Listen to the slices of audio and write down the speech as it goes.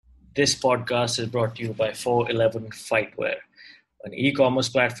This podcast is brought to you by 411 Fightwear, an e-commerce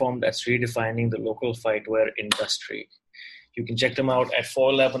platform that's redefining the local fightwear industry. You can check them out at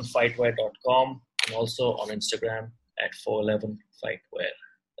 411fightwear.com and also on Instagram at 411fightwear.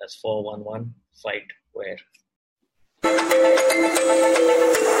 That's 411 Fightwear.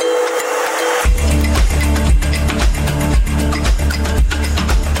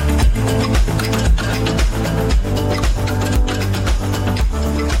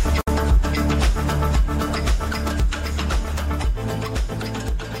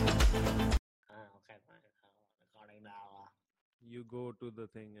 You go to the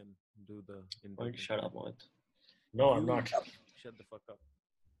thing and do the Why don't interview. you shut up, Mohit? No, I'm not. Shut the fuck up.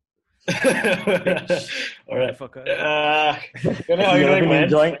 All right. Fucker. How are you doing,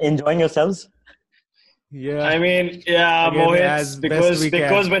 man? Enjoying yourselves? Yeah. I mean, yeah, Again, Mohit, as best we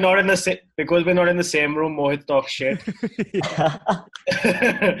because can. we're not in the same room. Mohit talks shit.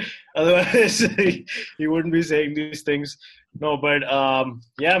 Otherwise, he wouldn't be saying these things. No, but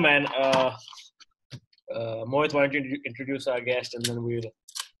yeah, man. Mohit, why don't you introduce our guest, and then we'll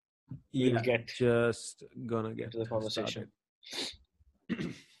Yeah, get just gonna get to the conversation.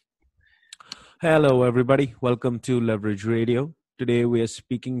 started. Hello, everybody. Welcome to Leverage Radio. Today, we are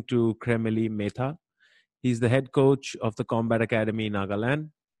speaking to Kremali Mehta. He's the head coach of the Combat Academy in Nagaland.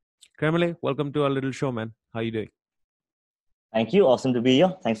 Kremali, welcome to our little show, man. How you doing? Thank you. Awesome to be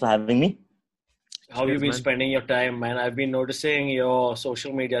here. Thanks for having me. How have you Cheers, been man. spending your time, man? I've been noticing your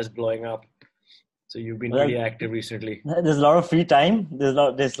social media is blowing up. So you've been Well, pretty active recently. There's a lot of free time. There's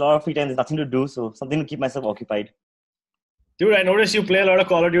a lot of free time. There's nothing to do, so something to keep myself occupied. Dude, I noticed you play a lot of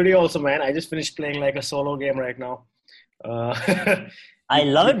Call of Duty also, man. I just finished playing like a solo game right now. I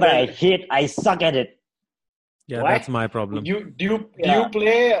love it, but I suck at it. Yeah, Why? that's my problem. Do you Yeah.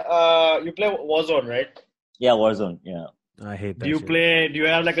 play Warzone, right? Yeah, Warzone. Yeah, I hate that Do you shit. do you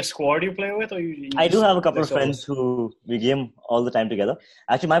have like a squad you play with, or you I do just have a couple play of friends solos? who we game all the time together.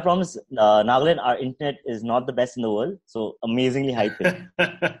 Actually, my problem is Nagaland. Our internet is not the best in the world, so amazingly high pitch.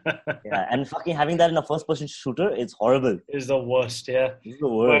 Yeah, and fucking having that in a first-person shooter, it's horrible. Is the worst, yeah. It's the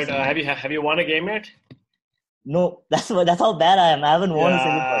worst. But have you won a game yet? No, that's how bad I am. I haven't won a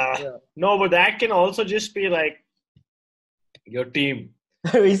single Yeah. one. No, but that can also just be like your team.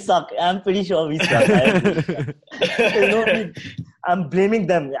 We suck. I'm pretty sure we suck. There's no need. I'm blaming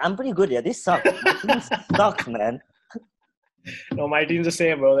them. I'm pretty good. Yeah, they suck. My team sucks, man. No, my team's the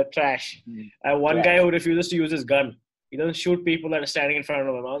same, bro. They're trash. I have one Yeah. guy who refuses to use his gun. He doesn't shoot people that are standing in front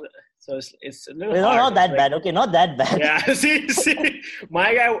of him. So it's a little It's hard. not that It's bad. Okay, not that bad. Yeah, see,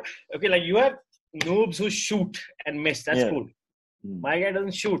 my guy. Okay, like you have noobs who shoot and miss. That's Yeah. cool. Mm. My guy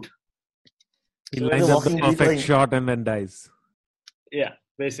doesn't shoot. He So lines it's- up the walking perfect going- shot and then dies. Yeah,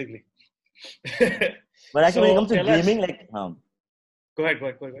 basically. But actually, when it comes to tell us- gaming, like Go ahead.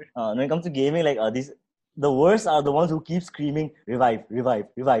 when it comes to gaming, like the worst are the ones who keep screaming, "Revive, revive,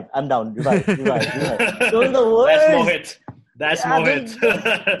 revive! I'm down, revive, revive, revive!" Those are the worst. That's Yeah,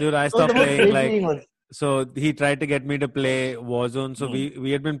 Mohit. Dude, I Those are stopped the most playing like irritating ones. so he tried to get me to play Warzone. So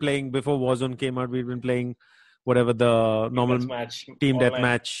we had been playing before Warzone came out. We'd been playing whatever the normal Match, team online.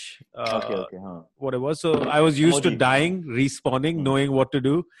 deathmatch, Okay. what it was. So I was used to Emoji. dying, respawning, knowing what to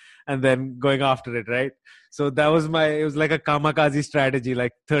do, and then going after it, right? So that was it was like a kamikaze strategy,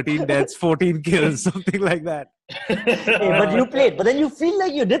 like 13 deaths, 14 kills, something like that. Hey, but you played. But then you feel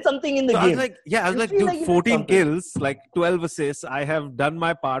like you did something in the So I game. was like, I was You like, feel dude, like you did 14 something. kills, like 12 assists. I have done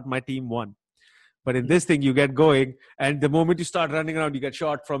my part. My team won. But in this thing, you get going, and the moment you start running around, you get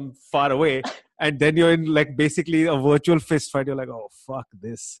shot from far away, and then you're in like basically a virtual fist fight. You're like, oh fuck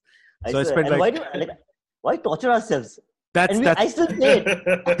this. I So I swear. spent And like why torture ourselves? that's I still play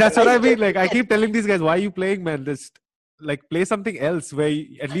it. that's what I mean. Like I keep telling these guys, why are you playing, man? Just like play something else where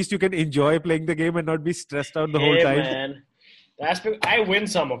at least you can enjoy playing the game and not be stressed out the whole Hey, time. man. I win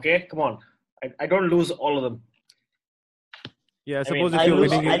some, okay? Come on. I don't lose all of them. Yeah, I suppose mean, if you're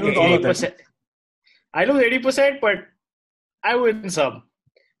lose- winning, I it's lose all all of of them. 80%. I lose 80%, but I win some.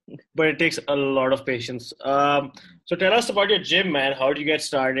 But it takes a lot of patience. So tell us about your gym, man. How did you get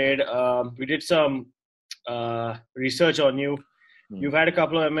started? We did some research on you. You've had a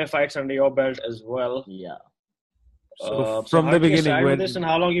couple of MMA fights under your belt as well. Yeah. So from how the did you get beginning, started when with this, and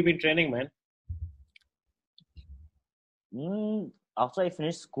how long you been training, man? After I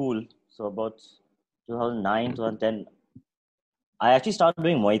finished school, so about 2009, 2010, I actually started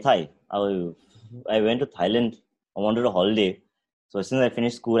doing Muay Thai. I went to Thailand. I wanted a holiday. So as soon as I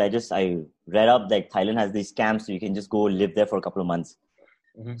finished school, I read up like Thailand has these camps, so you can just go live there for a couple of months.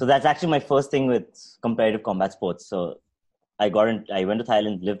 Mhm. So that's actually my first thing with competitive combat sports. So I went to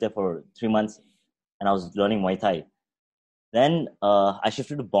Thailand, lived there for 3 months, and I was learning Muay Thai. Then I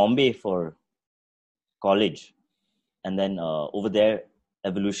shifted to Bombay for college. And then over there,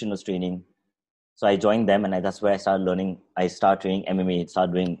 Evolution was training. So I joined them, and that's where I started learning. I started training MMA,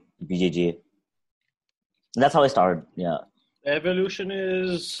 started doing BJJ. That's how I started, yeah. Evolution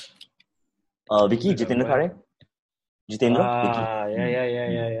is... Vicky, Jitendra Khare? Jitendra? Vicky.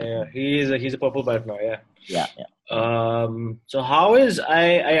 Yeah. He's a purple belt now, yeah. Yeah. So how is...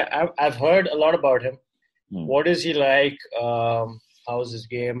 I've heard a lot about him. What is he like? How's his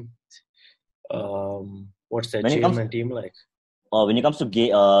game? What's their gym and team like? When it comes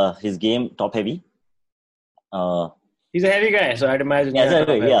to his game, top heavy. He's a heavy guy, so I'd imagine.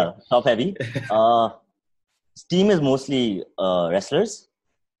 Top heavy. His team is mostly wrestlers.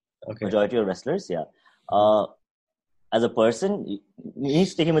 Okay. Majority of wrestlers, yeah. As a person, you need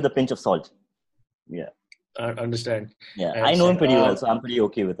to take him with a pinch of salt. Yeah. I understand. Yeah, I know him pretty well, so I'm pretty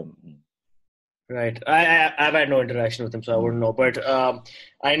okay with him. Right. I've had no interaction with him, so I wouldn't know. But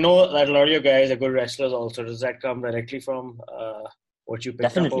I know that a lot of your guys are good wrestlers also. Does that come directly from what you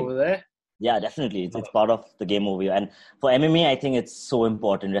picked up over there? Yeah, definitely. It's part of the game over here. And for MMA, I think it's so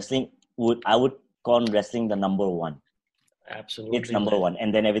important. I would call wrestling the number one. Absolutely. It's number one.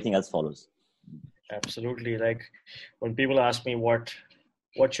 And then everything else follows. Absolutely. Like when people ask me what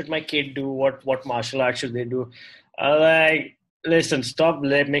should my kid do? What martial arts should they do? I'm like, listen, stop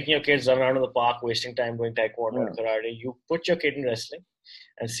making your kids run around in the park, wasting time doing taekwondo and karate. You put your kid in wrestling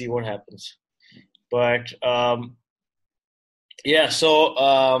and see what happens. But,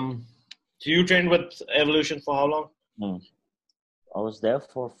 so you trained with Evolution for how long? I was there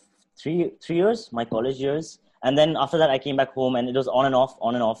for three years, my college years. And then after that, I came back home, and it was on and off,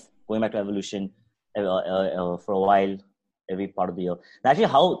 going back to Evolution for a while, every part of the year. Actually,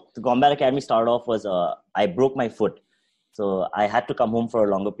 how the Combat Academy started off was I broke my foot. So I had to come home for a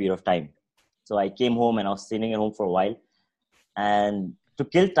longer period of time. So I came home, and I was staying at home for a while. And to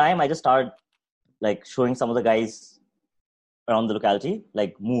kill time, I just started like showing some of the guys around the locality,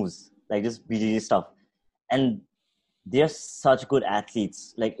 like moves, like just BJJ stuff. And they're such good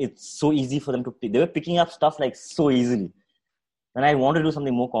athletes. Like it's so easy for them to pick. They were picking up stuff like so easily. And I wanted to do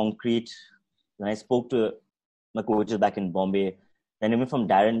something more concrete. Then I spoke to my coaches back in Bombay. Then even from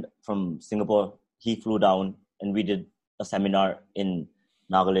Darren from Singapore, he flew down and we did a seminar in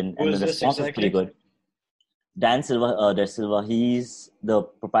Nagaland. And the response was pretty good. Dan Silva, he's the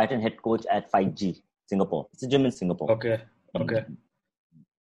proprietor and head coach at 5G, Singapore. It's a gym in Singapore. Okay.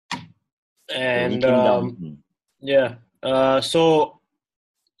 And so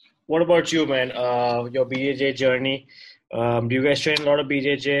what about you, man? Your BJJ journey. Do you guys train a lot of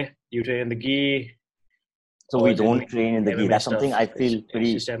BJJ? Do you train in the gi? So we don't train in the gi. That's something I feel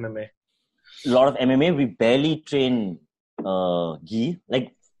pretty... It's just MMA. A lot of MMA, we barely train gi.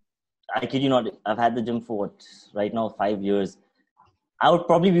 Like, I kid you not, I've had the gym for right now 5 years. I would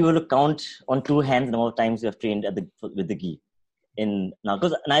probably be able to count on two hands the number of times we have trained with the gi. Now,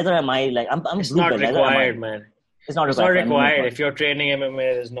 because neither am I, like, I'm it's not required, man. It's not required. If you're training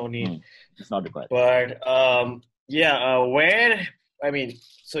MMA, there's no need. It's not required. But,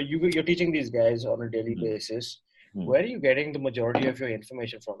 so you're teaching these guys on a daily basis. Where are you getting the majority of your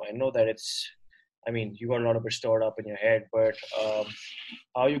information from? I know that you got a lot of it stored up in your head, but how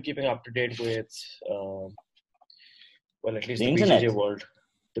are you keeping up to date with, at least the BJJ world?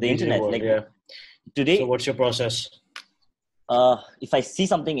 The internet. World, yeah. Today, so what's your process? If I see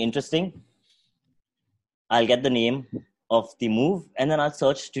something interesting, I'll get the name of the move, and then I'll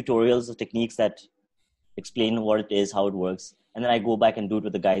search tutorials or techniques that explain what it is, how it works, and then I go back and do it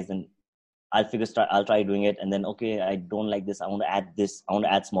with the guys, and I'll try doing it, and then, okay, I don't like this, I want to add this, I want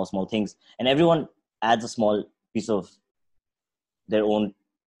to add small things, and everyone adds a small piece of their own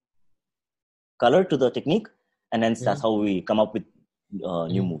color to the technique, and then that's how we come up with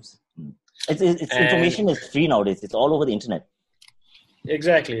new moves. Information is free nowadays. It's all over the internet.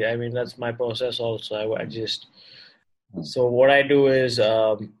 Exactly. That's my process also. So what I do is,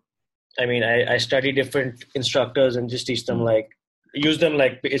 I study different instructors and just teach them use them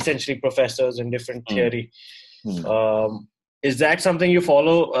like essentially professors in different theory. Is that something you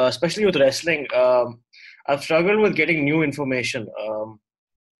follow, especially with wrestling? I've struggled with getting new information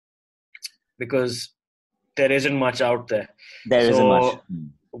because there isn't much out there. Isn't much.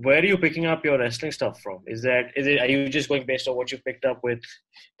 Where are you picking up your wrestling stuff from? Are you just going based on what you picked up with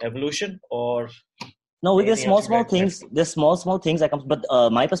Evolution, or? No, there's small things. There's small things that comes. But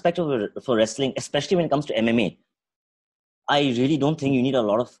my perspective for wrestling, especially when it comes to MMA, I really don't think you need a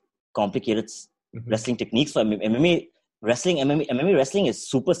lot of complicated wrestling techniques for MMA wrestling. MMA wrestling is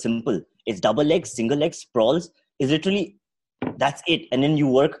super simple. It's double legs, single legs, sprawls. It's literally, that's it. And then you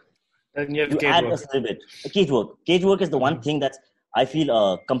work Then you have You cage add work. a little bit. Cage work. Cage work is the one thing that's, I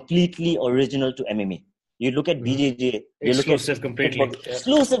feel, completely original to MMA. You look at BJJ, you look at Exclusive completely. kickboxing. Yeah.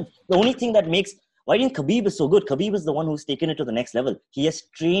 Exclusive. The only thing that makes, why didn't Khabib is so good? Khabib is the one who's taken it to the next level. He has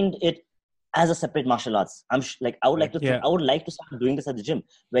trained it as a separate martial arts. I would like to think, Yeah. I would like to start doing this at the gym,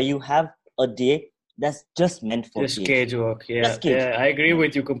 where you have a day that's just meant for Just cage work. Yeah. Just cage. Yeah, I agree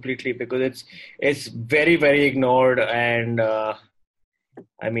with you completely because it's very, very ignored. And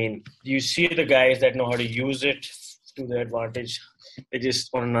I mean, you see the guys that know how to use it to their advantage. They're just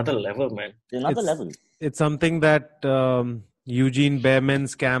on another level, man. Another level. It's something that Eugene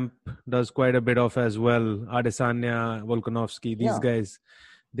Behrman's camp does quite a bit of as well. Adesanya, Volkanovski, these guys,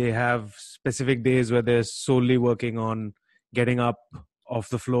 they have specific days where they're solely working on getting up off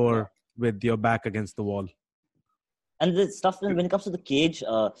the floor with your back against the wall. And the stuff when it comes to the cage,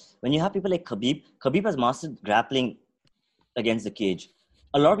 when you have people like Khabib has mastered grappling against the cage.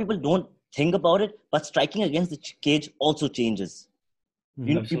 A lot of people don't think about it, but striking against the cage also changes.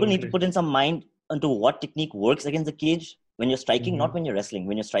 People need to put in some mind into what technique works against the cage when you're striking, not when you're wrestling,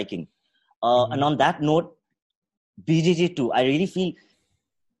 when you're striking. And on that note, BJJ too. I really feel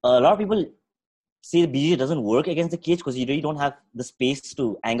a lot of people say BJJ doesn't work against the cage because you really don't have the space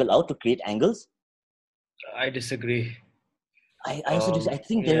to angle out to create angles. I disagree. I also I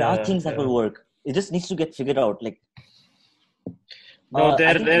think there are things that will work. It just needs to get figured out. Like, no,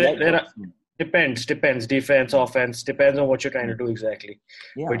 there are. Depends. Defense, offense, depends on what you're trying to do exactly.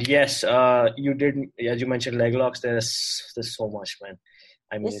 Yeah. But yes, you did, as you mentioned, leg locks. There's so much, man.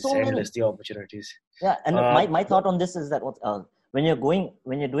 I mean, it's endless, the opportunities. Yeah, and my thought on this is that when you're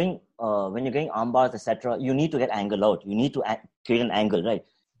getting arm bars, etc., you need to get angle out. You need to create an angle, right?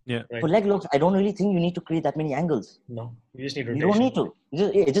 Yeah. For leg locks, I don't really think you need to create that many angles. No, you just need rotation. You don't need to.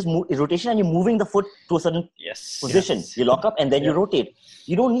 It's just rotation, and you're moving the foot to a certain position. Yes. You lock up and then you rotate.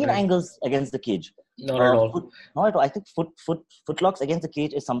 You don't need angles against the cage. Not at all. Not at all. I think foot locks against the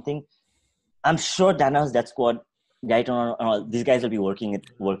cage is something. I'm sure Dana's Death Squad, these guys will be working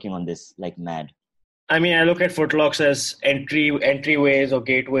on this like mad. I mean, I look at footlocks as entryways or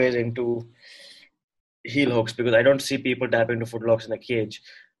gateways into heel hooks because I don't see people tap into footlocks in the cage.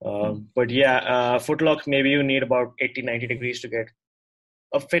 But footlocks, maybe you need about 80-90 degrees to get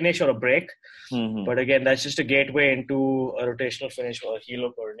a finish or a break. Mm-hmm. But again, that's just a gateway into a rotational finish or a heel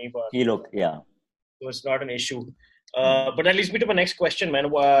hook or a knee bar. Heel hook, yeah. So it's not an issue. But that leads me to my next question,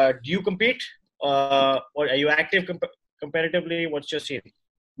 man. Do you compete? Or are you active competitively? What's your scene?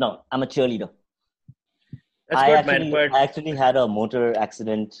 No, I'm a cheerleader. That's good, man. But I actually had a motor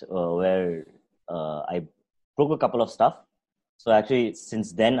accident where I broke a couple of stuff. So actually,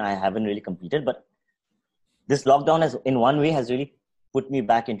 since then, I haven't really competed. But this lockdown in one way has really put me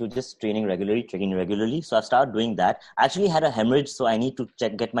back into just training regularly. So I've started doing that. I actually had a hemorrhage, so I need to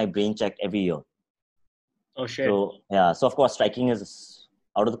get my brain checked every year. Oh, shit. So, yeah. So, of course, striking is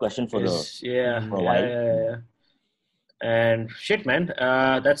out of the question for a while. Yeah. And shit, man,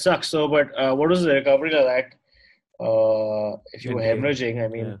 that sucks. So, but what was the recovery of that? If you were hemorrhaging, I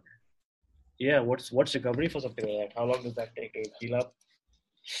mean, what's recovery for something like that? How long does that take to heal up?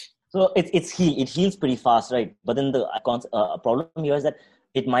 So it heals pretty fast, right? But then the problem here is that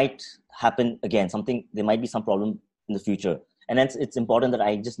it might happen again. There might be some problem in the future, and hence it's important that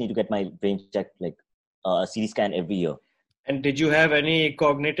I just need to get my brain checked, like a CT scan every year. And did you have any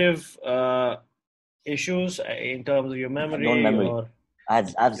cognitive issues in terms of your memory? No memory. I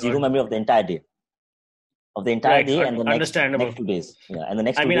have zero memory of the entire day. And the next 2 days. Yeah, and the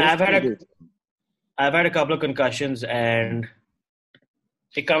next 2 days. I've had a couple of concussions and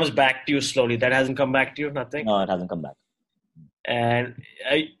it comes back to you slowly. That hasn't come back to you, nothing? No, it hasn't come back. And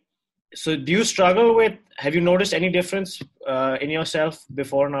so do you struggle with, have you noticed any difference in yourself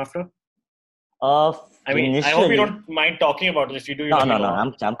before and after? I mean, I hope you don't mind talking about it if you do. No.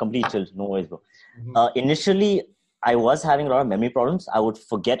 I'm completely chill. No worries, bro. Mm-hmm. Initially, I was having a lot of memory problems. I would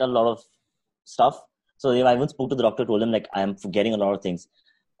forget a lot of stuff. So I even spoke to the doctor, told him like I'm forgetting a lot of things.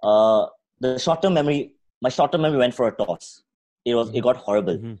 My short-term memory went for a toss. It got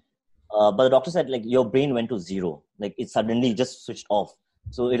horrible. Mm-hmm. But the doctor said like your brain went to zero. Like it suddenly just switched off.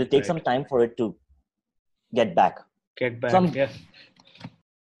 So it'll take some time for it to get back. Because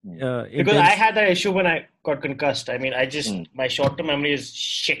I had that issue when I got concussed. I mean, my short-term memory is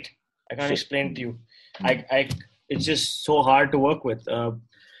shit. I can't explain to you. It's just so hard to work with.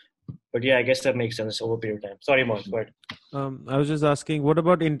 But yeah, I guess that makes sense over a period of time. Sorry, Mohit, go ahead. I was just asking, what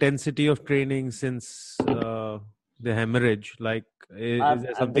about intensity of training since the hemorrhage? Like, is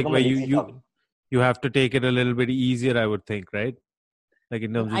there something where you have to take it a little bit easier, I would think, right? Like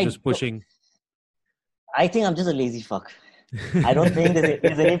in terms of just pushing. I think I'm just a lazy fuck. I don't think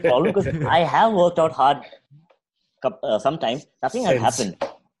there's any problem because I have worked out hard sometimes. Nothing has happened.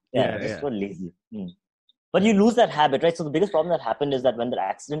 Yeah, just got lazy. But you lose that habit, right? So the biggest problem that happened is that when the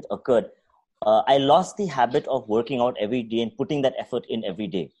accident occurred, I lost the habit of working out every day and putting that effort in every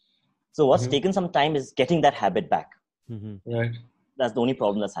day. So what's taken some time is getting that habit back. Right. That's the only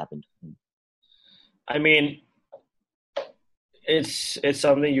problem that's happened. I mean, it's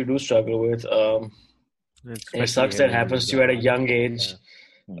something you do struggle with. It sucks that happens to you at a young age.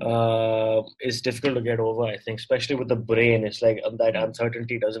 It's difficult to get over, I think, especially with the brain. It's like that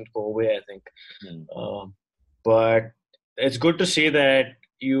uncertainty doesn't go away, I think. But it's good to see that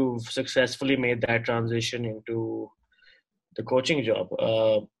you've successfully made that transition into the coaching job.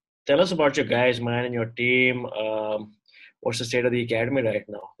 Tell us about your guys, man, and your team. What's the state of the academy right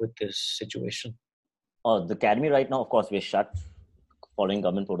now with this situation? The academy right now, of course, we're shut following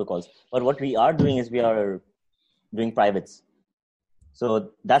government protocols. But what we are doing is we are doing privates.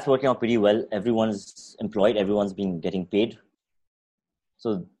 So that's working out pretty well. Everyone's employed. Everyone's been getting paid.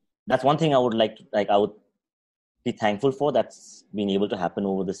 So that's one thing I would I would be thankful for. That's been able to happen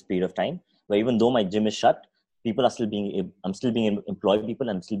over this period of time. Where even though my gym is shut, I'm still being employed people.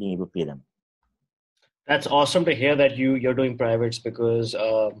 I'm still being able to pay them. That's awesome to hear that you're doing privates because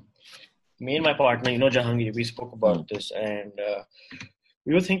me and my partner, Jahangir, we spoke about this and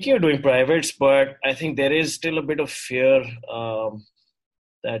we were thinking of doing privates, but I think there is still a bit of fear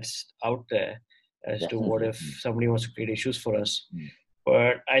that's out there as to what if somebody wants to create issues for us.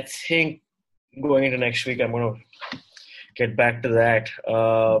 But I think going into next week, I'm going to get back to that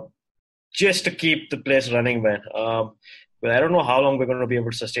just to keep the place running, man. But I don't know how long we're going to be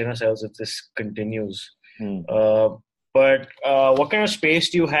able to sustain ourselves if this continues. But what kind of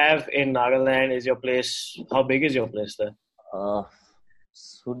space do you have in Nagaland? Is your place, how big is your place there?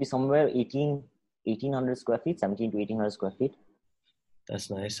 Would be somewhere 1,800 square feet, 17 to 1,800 square feet. That's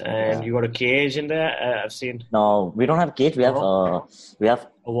nice. And you got a cage in there? I've seen. No, we don't have a cage. We have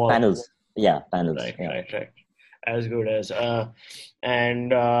panels. Yeah, panels. Right. As good as.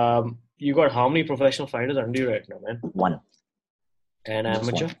 And you got how many professional fighters under you right now, man? One. And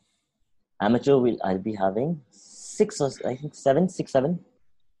amateur? Amateur, I'll be having 6 or I think 7.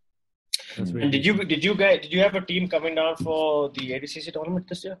 And did you have a team coming down for the ADCC tournament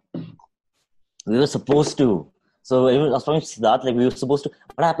this year? We were supposed to. So I was talking to Siddharth, we were supposed to.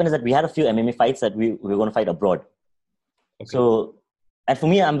 What happened is that we had a few MMA fights that we were going to fight abroad. Okay. So, and for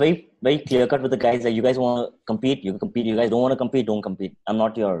me, I'm very, very clear cut with the guys. Like, you guys want to compete, you can compete. You guys don't want to compete, don't compete. I'm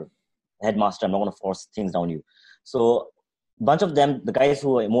not your headmaster. I'm not going to force things down you. So, a bunch of them, the guys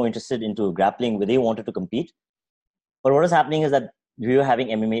who are more interested into grappling, they wanted to compete. But what was happening is that we were having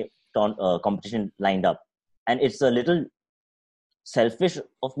MMA competition lined up, and it's a little selfish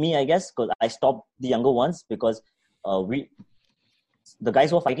of me, I guess, because I stopped the younger ones because the guys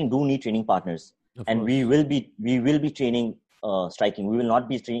who are fighting do need training partners, and we will be training striking. We will not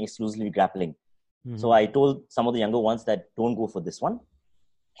be training exclusively grappling. So I told some of the younger ones that don't go for this one.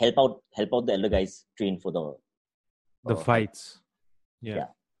 Help out the elder guys train for the fights. Yeah.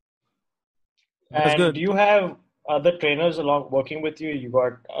 And good. Do you have other trainers along working with you? You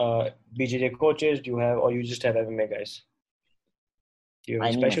got BJJ coaches? Do you have, or you just have MMA guys? Do you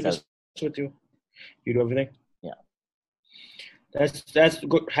have specialists with you? You do everything? Yeah. That's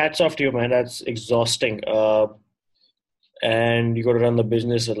good. Hats off to you, man. That's exhausting. And you got to run the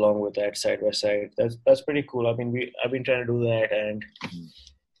business along with that side by side. That's pretty cool. I mean, I've been trying to do that, and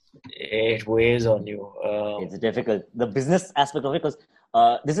it weighs on you. It's difficult. The business aspect of it, because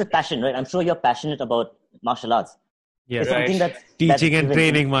this is passion, right? I'm sure you're passionate about martial arts. Yeah, it's something that's teaching and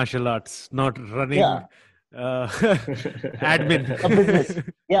training martial arts, not running. Yeah. Admin. A business.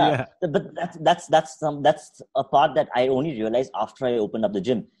 Yeah. But that's a part that I only realized after I opened up the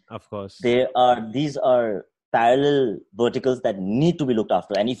gym. Of course. These are parallel verticals that need to be looked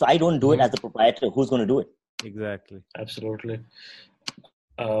after. And if I don't do it as the proprietor, who's going to do it? Exactly. Absolutely.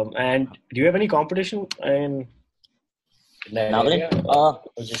 And do you have any competition in that area?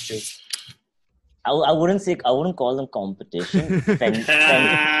 Just you? I wouldn't call them competition.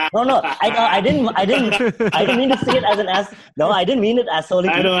 No, I didn't mean to say it as an ass. No, I didn't mean it as solely.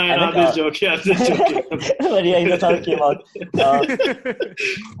 I know, I'm just joking. But yeah, that's how it came out.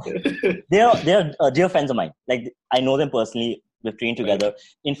 They're dear friends of mine. Like, I know them personally. We've trained together.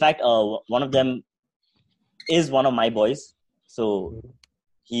 In fact, one of them is one of my boys. So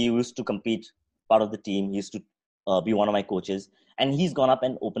he used to compete, part of the team. He used to be one of my coaches, and he's gone up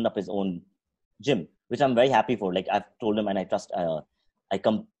and opened up his own gym, which I'm very happy for. Like, I've told him, and I trust. I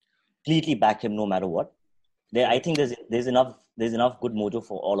completely back him no matter what. I think there's enough good mojo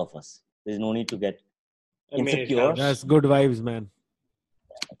for all of us. There's no need to get insecure. That's good vibes, man.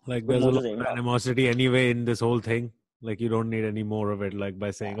 Like Good there's a mood lot to of say, yeah. animosity anyway in this whole thing. Like you don't need any more of it. Like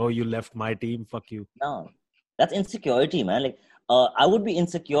by saying, "Oh, you left my team, fuck you." No, that's insecurity, man. Like, I would be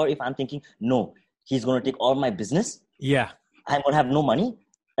insecure if I'm thinking, no, he's going to take all my business. Yeah. I'm going to have no money.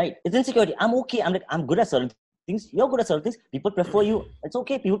 Right? It's insecurity. I'm okay. I'm good at certain things. You're good at certain things. People prefer you. It's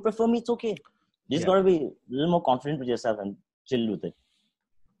okay. People prefer me. It's okay. You just got to be a little more confident with yourself and chill with it.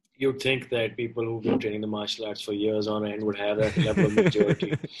 You'd think that people who've been training the martial arts for years on end would have that level of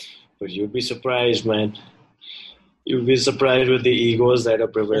maturity. But you'd be surprised, man. You'd be surprised with the egos that are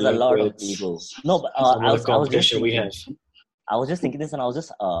prevalent. There's a lot with of ego. No, but some I of was the just competition we thinking, have. I was just thinking this, and I was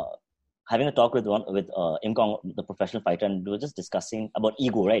just having a talk with Imkong, the professional fighter, and we were just discussing about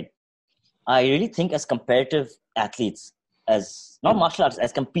ego, right? I really think as competitive athletes, as not martial arts,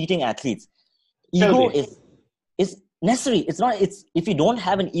 as competing athletes, ego is necessary. It's not. It's if you don't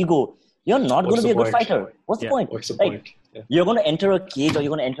have an ego, you're not going to be a good fighter. What's the point? What's the right? point? Yeah. You're going to enter a cage or you're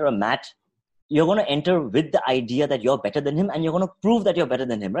going to enter a mat. You're going to enter with the idea that you're better than him, and you're going to prove that you're better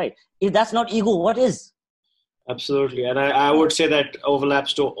than him, right? If that's not ego, what is? Absolutely, and I would say that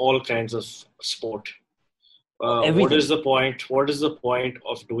overlaps to all kinds of sport. What is the point? What is the point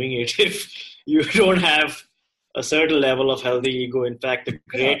of doing it if you don't have a certain level of healthy ego? In fact, the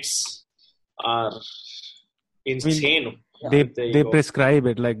greats are insane. They prescribe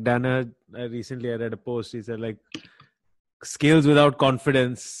it. Like Dana, recently I read a post. He said like skills without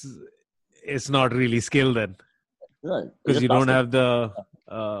confidence is not really skill then, because you don't have the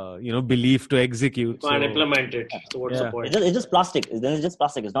belief to execute. You can't implement it. So what's the point? It's just plastic. Then it's just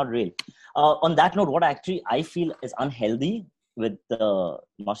plastic. It's not real. On that note, what I feel is unhealthy with the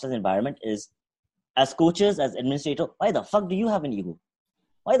martial arts environment is, as coaches, as administrator, why the fuck do you have an ego?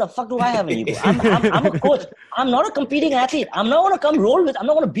 Why the fuck do I have an ego? I'm a coach. I'm not a competing athlete. I'm not going to come roll with. I'm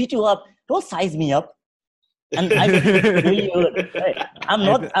not going to beat you up. Don't size me up. And I really hurt. Right? I'm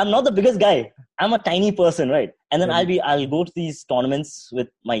not the biggest guy. I'm a tiny person, right? And then I'll go to these tournaments with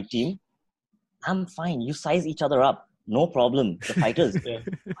my team. I'm fine. You size each other up. No problem. The fighters.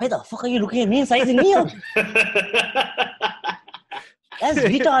 Why the fuck are you looking at me and sizing me up? That's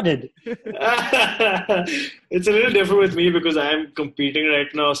retarded. It's a little different with me because I'm competing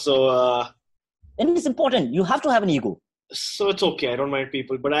right now. So, and it's important. You have to have an ego. So it's okay. I don't mind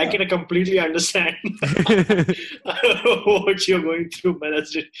people, but I can completely understand what you're going through, man.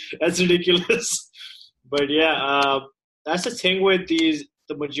 That's ridiculous. But yeah, that's the thing with the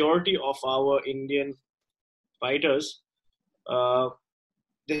majority of our Indian fighters.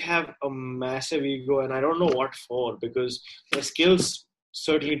 They have a massive ego, and I don't know what for, because their skills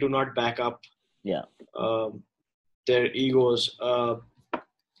certainly do not back up their egos.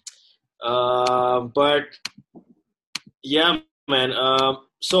 But yeah, man.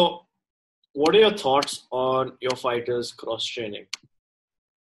 So what are your thoughts on your fighters cross-training?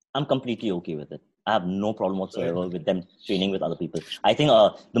 I'm completely okay with it. I have no problem whatsoever with them training with other people. I think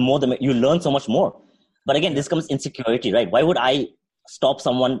the more you learn so much more. But again, this comes insecurity, right? Why would I stop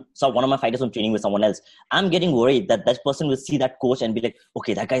one of my fighters from training with someone else? I'm getting worried that person will see that coach and be like,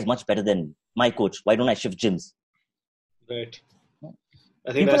 okay, that guy is much better than my coach. Why don't I shift gyms? Right.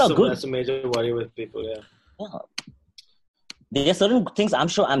 I think that's a major worry with people, yeah. There are certain things I'm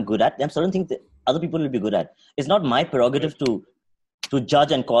sure I'm good at. There are certain things that other people will be good at. It's not my prerogative to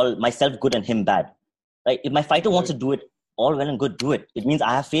judge and call myself good and him bad. Right? If my fighter wants to do it, all well and good, do it. It means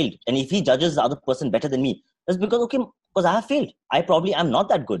I have failed. And if he judges the other person better than me, that's because I have failed. I probably am not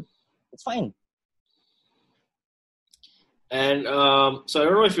that good. It's fine. And so I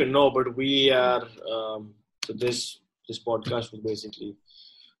don't know if you know, but we are so this podcast was basically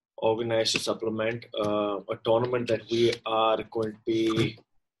organized to supplement a tournament that we are going to be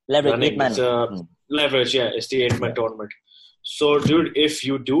running. It's Leverage, it's the 8-man tournament. So, dude, if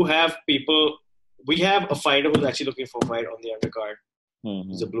you do have people, we have a fighter who's actually looking for a fight on the undercard.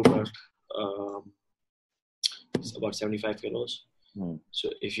 He's a blue belt. It's about 75 kilos.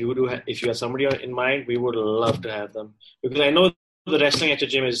 So if you have somebody in mind, we would love to have them, because I know the wrestling at your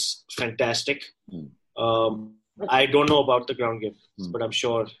gym is fantastic. I don't know about the ground game, but I'm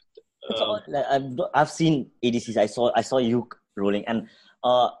sure. I've seen ADCs. I saw you rolling, and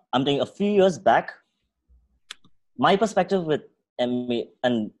I'm thinking a few years back, my perspective with MMA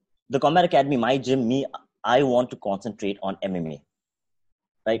and the Combat Academy, my gym, I want to concentrate on MMA,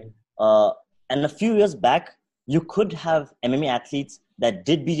 right? And a few years back, you could have MMA athletes that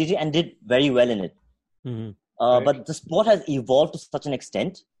did BJJ and did very well in it. But the sport has evolved to such an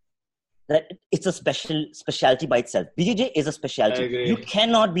extent that it's a specialty by itself. BJJ is a specialty. You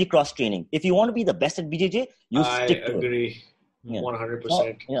cannot be cross-training. If you want to be the best at BJJ, you stick to it. I agree.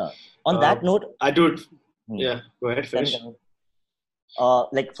 100%. On that note... Yeah, go ahead, finish.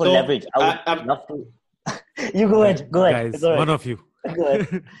 Like for leverage, I would love to. You go ahead. Go ahead. Guys, Go ahead. one of you. Go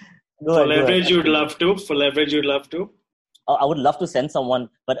ahead. For leverage, you'd love to. For leverage, you'd love to. I would love to send someone,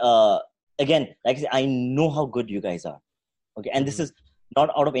 but again, like I said, I know how good you guys are. Okay, and this is not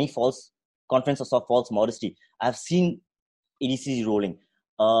out of any false confidence or false modesty. I've seen ADCs rolling.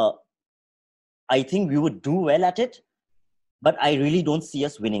 I think we would do well at it, but I really don't see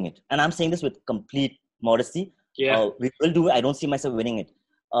us winning it. And I'm saying this with complete modesty. Yeah. We will do it. I don't see myself winning it.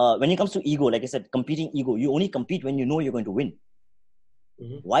 When it comes to ego, like I said, competing ego, you only compete when you know you're going to win.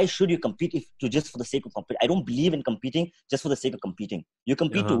 Mm-hmm. Why should you compete just for the sake of competing? I don't believe in competing just for the sake of competing. You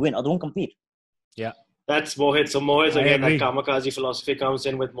compete to win, or don't compete. Yeah. That's Mohit. So Mohit, again, that kamikaze philosophy comes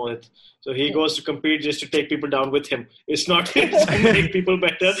in with Mohit. So he goes to compete just to take people down with him. It's not to make people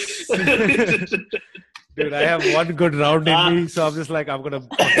better. Dude, I have one good round in me, so I'm just like, I'm gonna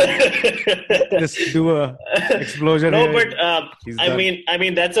just do a explosion. No, but I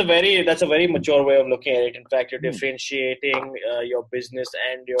mean, that's a very mature way of looking at it. In fact, you're differentiating your business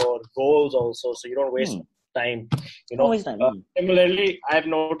and your goals also, so you don't waste time. You know, similarly, I've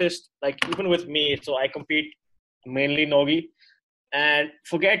noticed, like even with me, so I compete mainly nogi, and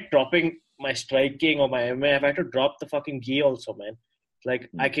forget dropping my striking or my MMA. I've had to drop the fucking gi also, man. Like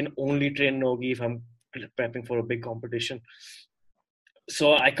I can only train nogi if I'm prepping for a big competition.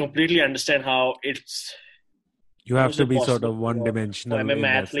 So I completely understand how it's. You have to be sort of one-dimensional. For MMA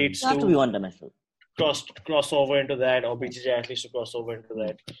athletes you have to be one-dimensional. Cross over into that, or BJJ athletes to cross over into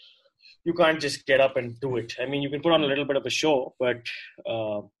that. You can't just get up and do it. I mean, you can put on a little bit of a show, but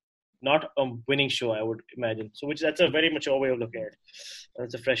not a winning show, I would imagine. So, that's a very mature way of looking at it.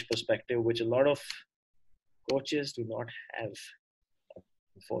 That's a fresh perspective, which a lot of coaches do not have,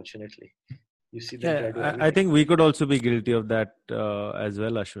 unfortunately. You see them try to I think we could also be guilty of that as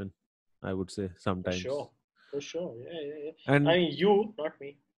well, Ashwin. I would say sometimes. For sure. Yeah. And I mean, you, not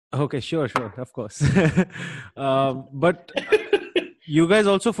me. Okay, sure, of course. But you guys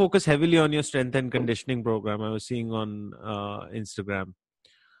also focus heavily on your strength and conditioning program. I was seeing on Instagram.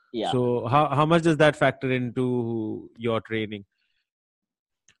 Yeah. So how much does that factor into your training?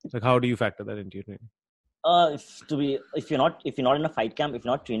 Like, how do you factor that into your training? If you're not in a fight camp, if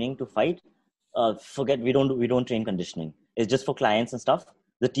you're not training to fight, forget. We don't train conditioning. It's just for clients and stuff.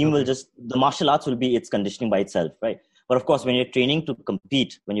 The team will the martial arts will be its conditioning by itself, right? But of course, when you're training to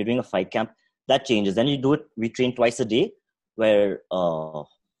compete, when you're doing a fight camp, that changes. Then you do it. We train twice a day, where the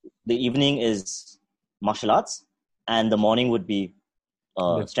evening is martial arts and the morning would be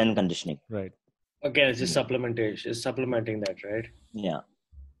strength and conditioning. Right. Again, it's just supplementation. It's supplementing that, right? Yeah.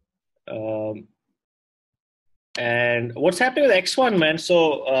 And what's happening with X1, man?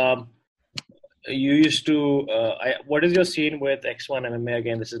 So you used to. What is your scene with X1 MMA?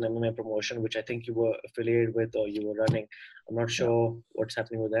 Again, this is an MMA promotion, which I think you were affiliated with or you were running. I'm not sure what's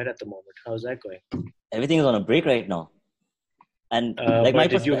happening with that at the moment. How's that going? Everything is on a break right now. And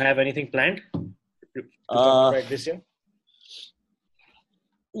did you have anything planned to right this year?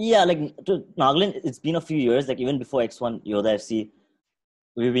 Yeah, like to Nagaland, it's been a few years. Like even before X1 Yoda FC,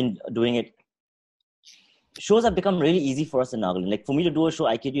 we've been doing it. Shows have become really easy for us in Nagaland. Like for me to do a show,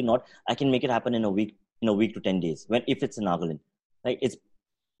 I kid you not, I can make it happen in a week to 10 days. If it's in Nagaland, like it's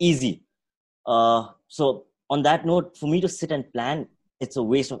easy. So on that note, for me to sit and plan, it's a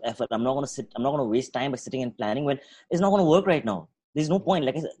waste of effort. I'm not going to waste time by sitting and planning when it's not going to work right now. There's no point.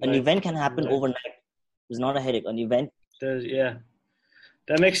 Like I said, an event can happen overnight. It's not a headache. An event. Yeah,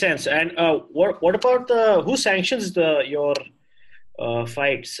 that makes sense. And what about who sanctions your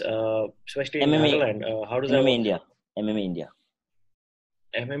fights, especially in Nagaland? How does that work? MMA India.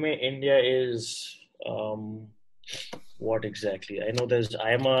 MMA India is what exactly? I know there's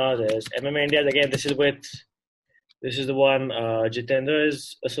IMA, there's MMA India. Again, this is the one Jitendra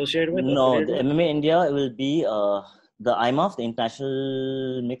is associated with? No, the MMA India will be the IMAF, the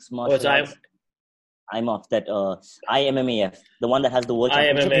International Mixed Martial Arts. IMAF, that IMMAF, the one that has the World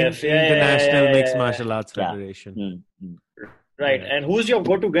Championship. International Mixed Martial Arts Federation. Right. And who's your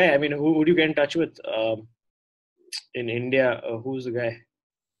go-to guy? I mean, who do you get in touch with in India? Who's the guy?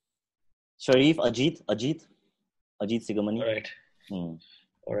 Sharif, Ajit Sigamani.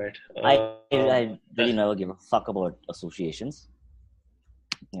 All right. I really never give a fuck about associations.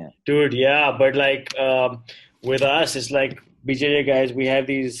 Yeah. Dude, yeah. But like with us, it's like BJJ guys, we have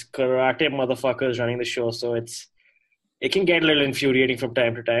these karate motherfuckers running the show. So it can get a little infuriating from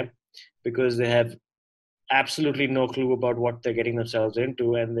time to time because they have absolutely no clue about what they're getting themselves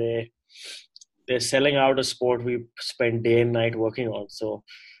into. And they're selling out a sport we spend day and night working on. So,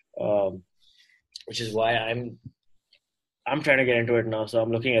 which is why I'm trying to get into it now. So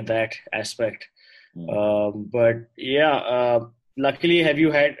I'm looking at that aspect. But yeah, luckily, have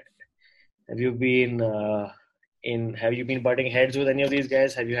you been butting heads with any of these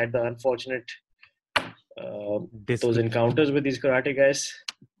guys? Have you had the unfortunate those encounters with these karate guys?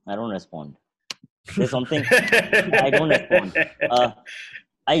 I don't respond. There's something I don't respond.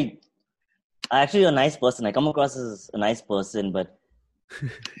 I actually a nice person. I come across as a nice person, but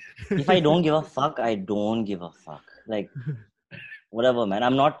if I don't give a fuck, I don't give a fuck. Like, whatever, man.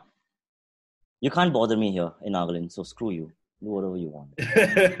 I'm not. You can't bother me here in Nagaland, so screw you. Do whatever you want.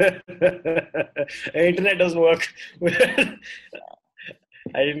 Internet doesn't work.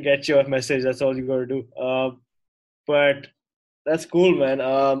 I didn't get your message. That's all you got to do. But that's cool, man.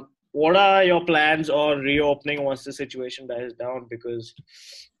 What are your plans on reopening once the situation dies down? Because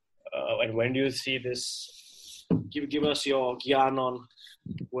and when do you see this? Give us your gyan on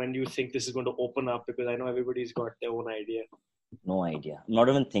when do you think this is going to open up? Because I know everybody's got their own idea. No idea. I'm not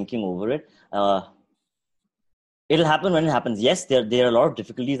even thinking over it. It'll happen when it happens. Yes, there are a lot of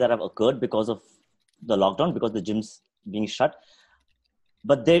difficulties that have occurred because of the lockdown, because the gyms being shut.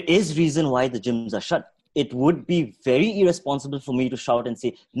 But there is reason why the gyms are shut. It would be very irresponsible for me to shout and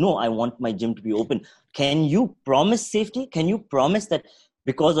say, no, I want my gym to be open. Can you promise safety? Can you promise that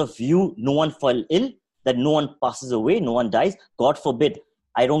because of you, no one fell ill, that no one passes away, no one dies? God forbid,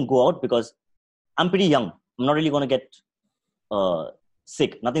 I don't go out because I'm pretty young. I'm not really going to get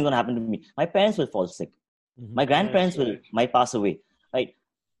sick. Nothing's going to happen to me. My parents will fall sick. Mm-hmm. My grandparents might pass away. Right?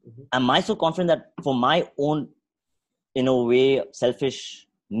 Mm-hmm. Am I so confident that for my own, in a way, selfish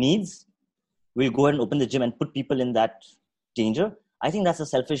needs, we'll go ahead and open the gym and put people in that danger? I think that's a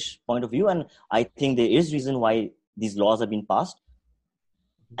selfish point of view. And I think there is reason why these laws have been passed.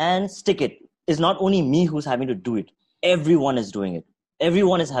 And stick it. It's not only me who's having to do it. Everyone is doing it.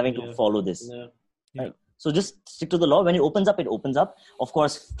 Everyone is having to follow this. Yeah. Right? So just stick to the law. When it opens up, it opens up. Of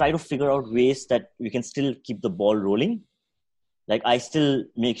course, try to figure out ways that we can still keep the ball rolling. Like I still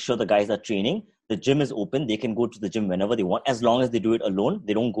make sure the guys are training. The gym is open. They can go to the gym whenever they want, as long as they do it alone.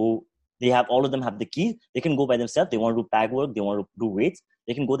 They don't go. All of them have the key. They can go by themselves. They want to do bag work. They want to do weights.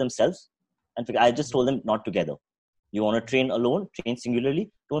 They can go themselves. And I just told them not together. You want to train alone, train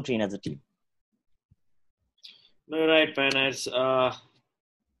singularly. Don't train as a team. No, right, man.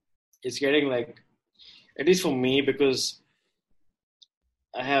 It's getting like, at least for me, because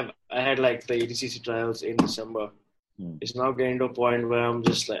I had like the ADCC trials in December. It's now getting to a point where I'm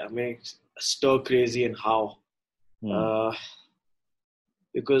just like, I'm getting stir crazy and how.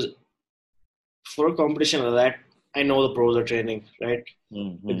 Because for a competition like that, I know the pros are training, right?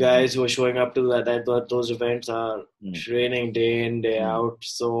 The guys who are showing up to those events are training day in, day out.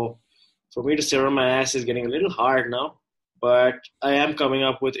 So for me to sit on my ass is getting a little hard now. But I am coming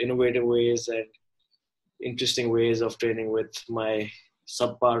up with innovative ways and interesting ways of training with my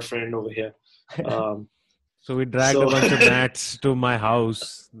subpar friend over here. So we dragged a bunch of mats to my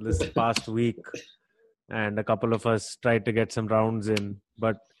house this past week, and a couple of us tried to get some rounds in.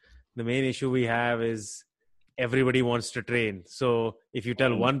 But the main issue we have is everybody wants to train. So if you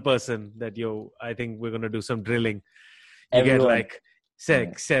tell one person that, I think we're going to do some drilling, you get like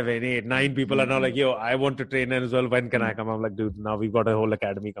 6, 7, 8, 9 people are now like, I want to train as well. When can I come? I'm like, dude, now we've got a whole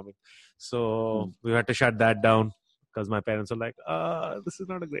academy coming. So we had to shut that down because my parents are like, this is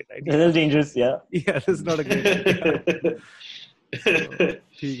not a great idea. This is dangerous, yeah. Yeah, this is not a great idea.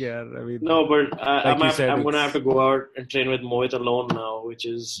 I mean, no, but I'm going to have to go out and train with Mohit alone now, which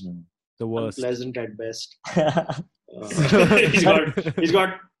is the worst. Unpleasant at best. He's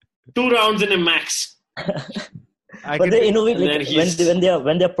got 2 rounds in a max. But they innovate when there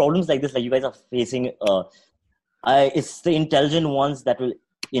are problems like this, like you guys are facing. It's the intelligent ones that will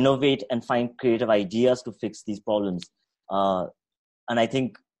innovate and find creative ideas to fix these problems. And I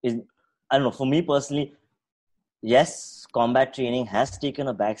think, I don't know, for me personally, yes, combat training has taken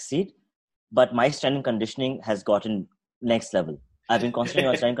a back seat, but my strength and conditioning has gotten next level. I've been concentrating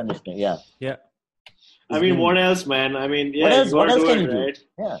on strength and conditioning. Yeah. Yeah. I mean, what else, man? I mean, what else can you do? Right?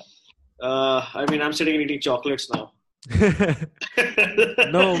 Yeah. I mean, I'm sitting and eating chocolates now.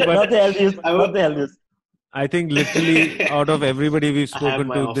 No, but not the healthiest. I think literally out of everybody we've spoken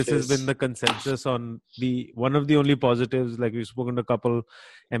to, this has been the consensus on one of the only positives. Like we've spoken to a couple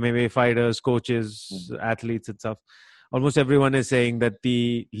MMA fighters, coaches, athletes and stuff. Almost everyone is saying that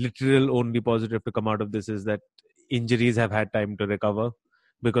the literal only positive to come out of this is that injuries have had time to recover,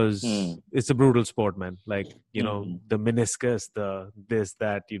 because it's a brutal sport, man. Like, the meniscus, the this,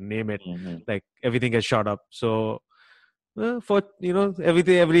 that, you name it, like everything has shot up. So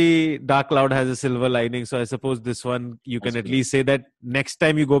every dark cloud has a silver lining. So I suppose this one, you can at least say that next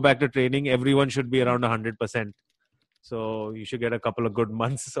time you go back to training, everyone should be around 100%. So you should get a couple of good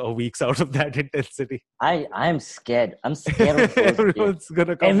months or weeks out of that intensity. I am scared. I'm scared of the first day. Everyone's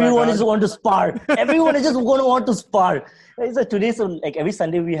gonna come Everyone back is going to spar. Everyone is just going to want to spar. So today, so like every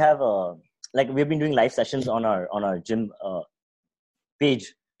Sunday we have like we've been doing live sessions on our gym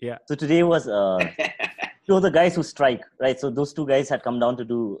page. Yeah. So today was two of the guys who strike, right? So those two guys had come down to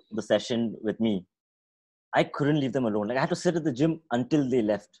do the session with me. I couldn't leave them alone. Like I had to sit at the gym until they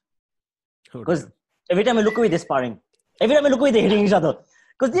left. Because every time I look away, they're sparring. Every time I look away, they're hitting each other.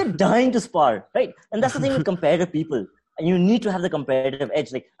 Because they're dying to spar, right? And that's the thing with competitive people. And you need to have the competitive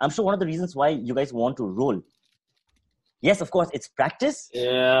edge. Like I'm sure one of the reasons why you guys want to roll. Yes, of course, it's practice.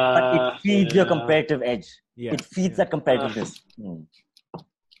 Yeah. But it feeds your competitive edge. Yeah. It feeds that competitiveness.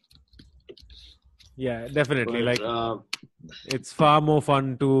 Yeah, definitely. But, like it's far more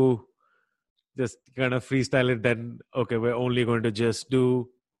fun to just kind of freestyle it than, okay, we're only going to just do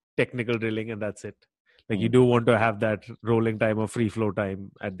technical drilling and that's it. Like you do want to have that rolling time or free flow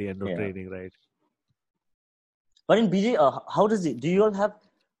time at the end of training, right? But in BJ, how does it? Do you all have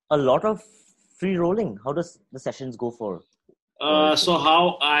a lot of free rolling? How does the sessions go for? So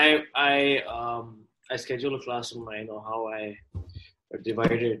how I schedule a class of mine, or how I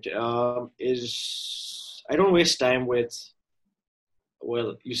divide it, is I don't waste time with.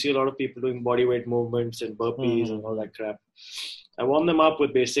 Well, you see a lot of people doing body weight movements and burpees and all that crap. I warm them up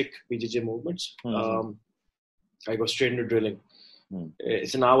with basic BJJ movements. I go straight into drilling.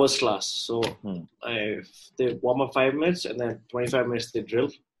 It's an hour's class. So they warm up 5 minutes and then 25 minutes they drill,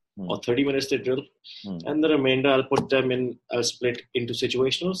 or 30 minutes they drill. And the remainder I'll split into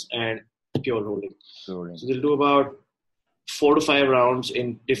situationals and pure rolling. So they'll do about 4 to 5 rounds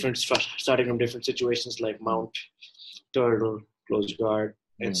in starting from different situations like mount, turtle, close guard,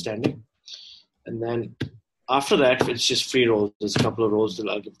 and standing. And then after that, it's just free rolls. There's a couple of rolls that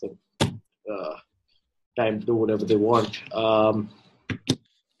I'll give them time to do whatever they want.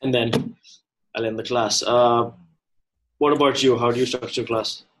 And then I'll end the class. What about you? How do you structure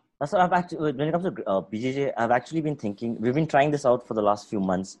class? So I've actually, when it comes to BJJ, I've actually been thinking, we've been trying this out for the last few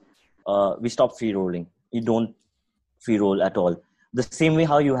months. We stopped free rolling. You don't free roll at all. The same way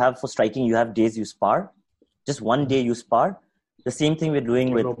how you have for striking, you have days you spar. Just one day you spar. The same thing we're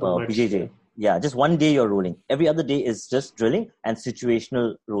doing with BJJ. Yeah, just one day you're rolling. Every other day is just drilling and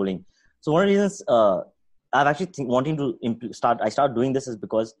situational rolling. So one of the reasons I've actually wanting to start doing this is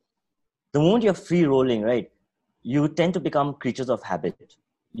because the moment you're free rolling, right, you tend to become creatures of habit.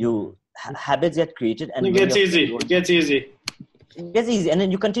 Habits get created, and it gets easy. It gets easy, and then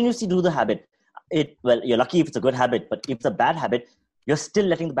you continuously do the habit. You're lucky if it's a good habit, but if it's a bad habit, you're still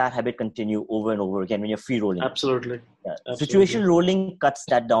letting the bad habit continue over and over again when you're free rolling. Absolutely. Yeah. Situational rolling cuts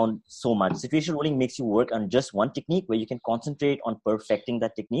that down so much. Situational rolling makes you work on just one technique where you can concentrate on perfecting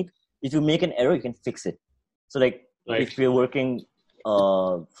that technique. If you make an error, you can fix it. So if you're working,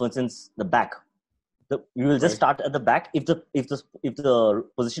 for instance, the back, you will just start at the back. If the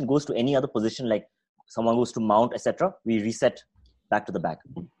position goes to any other position, like someone goes to mount, etc., we reset back to the back.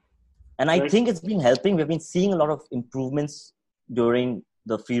 And I think it's been helping. We've been seeing a lot of improvements during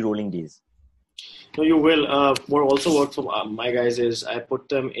the free rolling days. No, you will. What also worked for my guys is I put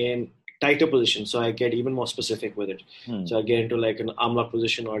them in tighter positions, so I get even more specific with it. So I get into like an arm lock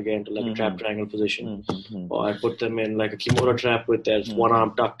position, or get into like a trap triangle position, or I put them in like a Kimura trap with their one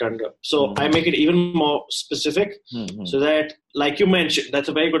arm tucked under. So I make it even more specific, so that, like you mentioned, that's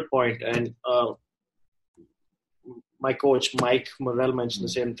a very good point. And my coach Mike Morrell mentioned the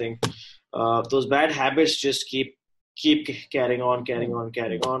same thing. Those bad habits just keep carrying on,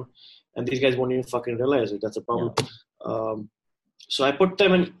 and these guys won't even fucking realize it. That's a problem. So I put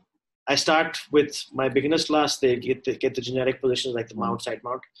them in. I start with my beginners class. They get the generic positions like the mount, side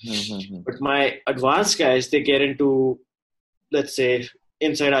mount. But my advanced guys, they get into, let's say,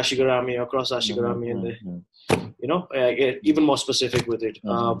 inside ashigarami or cross ashigarami, and they, get even more specific with it.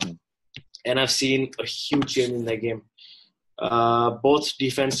 And I've seen a huge change in their game, both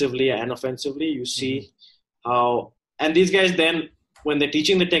defensively and offensively. You see how, and these guys then, when they're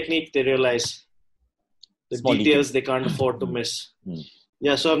teaching the technique, they realize the details they can't afford to miss.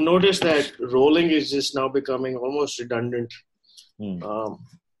 Yeah, so I've noticed that rolling is just now becoming almost redundant. And,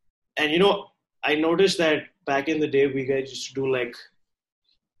 I noticed that back in the day, we guys used to do like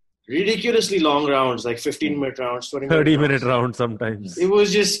ridiculously long rounds, like 15-minute rounds, 30-minute rounds sometimes. It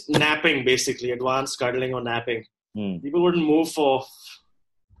was just napping, basically, advanced cuddling or napping. People wouldn't move for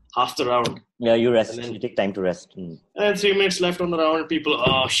half the round. Yeah, you rest. You take time to rest. And then 3 minutes left on the round, people,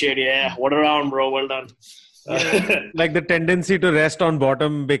 oh shit, yeah, what a round, bro, well done. Like the tendency to rest on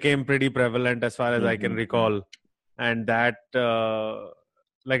bottom became pretty prevalent as far as I can recall. And that,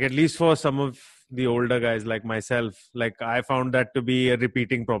 like at least for some of the older guys like myself, like I found that to be a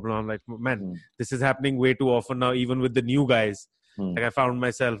repeating problem. I'm like, man, this is happening way too often now, even with the new guys. Like I found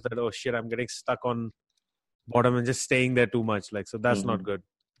myself that, oh shit, I'm getting stuck on bottom and just staying there too much. Like, so that's not good.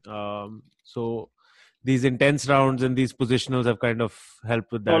 So these intense rounds and these positionals have kind of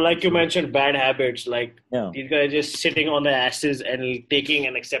helped with that. Or like you mentioned, bad habits. Like these guys just sitting on their asses and taking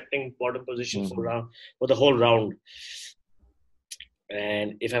and accepting bottom position for the whole round.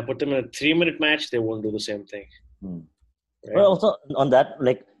 And if I put them in a 3-minute match, they won't do the same thing. Right? But also on that,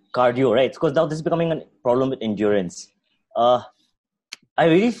 like cardio, right? Because now this is becoming a problem with endurance. I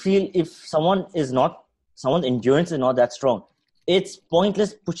really feel if someone's endurance is not that strong, it's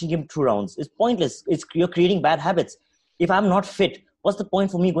pointless pushing him through rounds. It's pointless. You're creating bad habits. If I'm not fit, what's the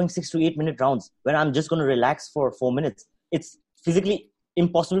point for me going 6 to 8 minute rounds when I'm just going to relax for 4 minutes? It's physically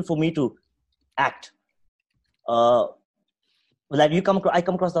impossible for me to act. Like I come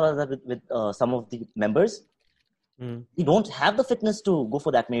across that with some of the members. You don't have the fitness to go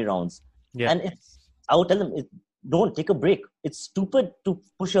for that many rounds. And I would tell them, don't take a break. It's stupid to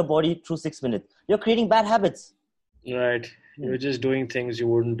push your body through 6 minutes. You're creating bad habits. Right. You're just doing things you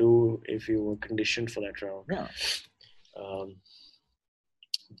wouldn't do if you were conditioned for that round. Yeah.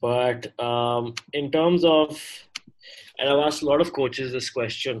 But in terms of, and I've asked a lot of coaches this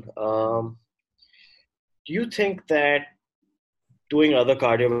question, do you think that doing other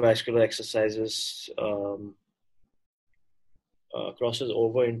cardiovascular exercises crosses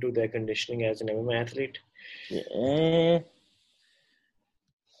over into their conditioning as an MMA athlete?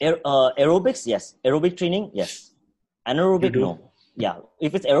 Aerobics, yes. Aerobic training, yes. Anaerobic, no. Yeah.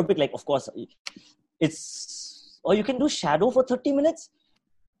 If it's aerobic, like, of course, or you can do shadow for 30 minutes.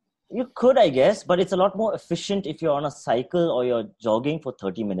 You could, I guess, but it's a lot more efficient if you're on a cycle or you're jogging for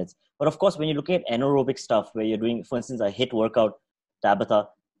 30 minutes. But of course, when you look at anaerobic stuff where you're doing, for instance, a HIIT workout, Tabata,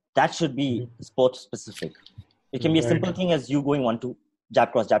 that should be sport specific. It can be a simple thing as you going 1-2,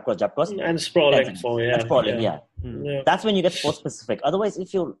 jab cross. And sprawling. That's when you get sport specific. Otherwise,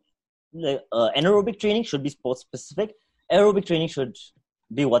 if you're anaerobic training should be sport specific. Aerobic training should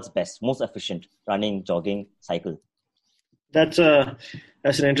be what's best, most efficient. Running, jogging, cycle. That's an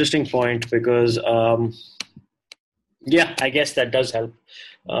interesting point because, I guess that does help.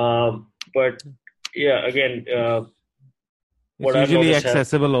 But yeah, again, it's usually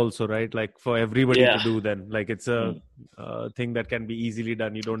accessible also, right? Like for everybody to do then. Like it's a thing that can be easily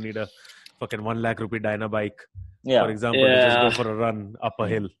done. You don't need a fucking 1 lakh rupee Dynabike, for example, to just go for a run up a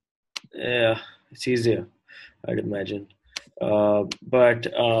hill. Yeah, it's easier, I'd imagine. But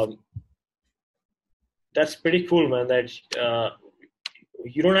that's pretty cool, man, that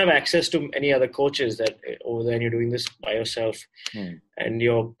you don't have access to any other coaches that over there and you're doing this by yourself. And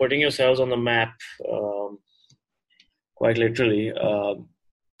you're putting yourselves on the map quite literally.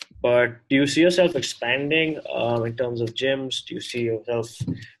 But do you see yourself expanding in terms of gyms? Do you see yourself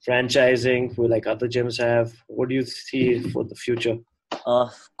franchising where like other gyms have? What do you see for the future?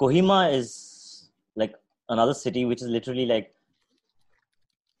 Kohima is like another city which is literally like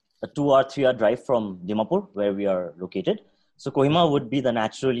a 2 or 3 hour drive from Dimapur where we are located. So Kohima would be the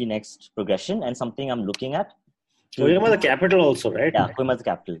naturally next progression and something I'm looking at. Kohima is the capital also, right? Yeah, Kohima is the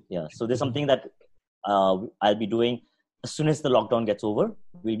capital. Yeah. So there's something that I'll be doing as soon as the lockdown gets over.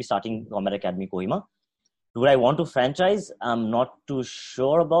 We'll be starting Combat Academy Kohima. Do I want to franchise? I'm not too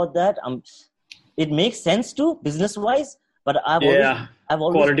sure about that. It makes sense to business wise, but I've always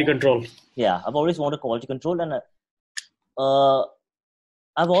quality control. Yeah, I've always wanted quality control, and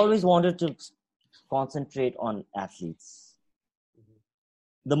I've always wanted to concentrate on athletes.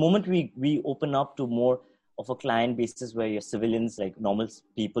 The moment we open up to more of a client basis where you're civilians, like normal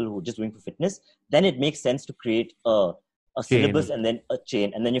people who are just doing for fitness, then it makes sense to create a syllabus and then a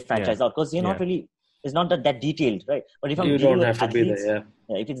chain, and then you franchise out because you're not really. It's not that detailed, right? But if I'm dealing with athletes,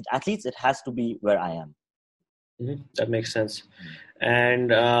 if it's athletes, it has to be where I am. That makes sense.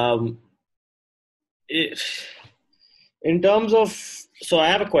 And in terms of, so I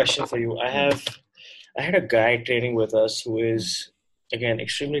have a question for you. I had a guy training with us who is, again,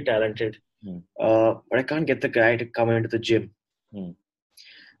 extremely talented, but I can't get the guy to come into the gym.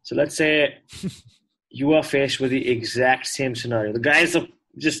 So let's say you are faced with the exact same scenario. The guy is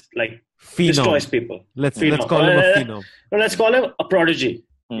just like destroys people. Let's call him a phenom. No, let's call him a prodigy.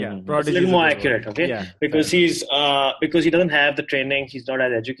 Yeah, it's a little more accurate, okay? Yeah, because he doesn't have the training. He's not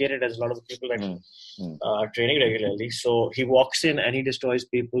as educated as a lot of the people that are training regularly. So he walks in and he destroys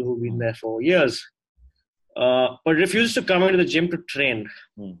people who've been there for years, but refuses to come into the gym to train.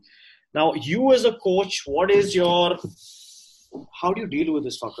 Now, you as a coach, how do you deal with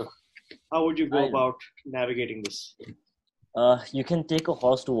this fucker? How would you go about navigating this? You can take a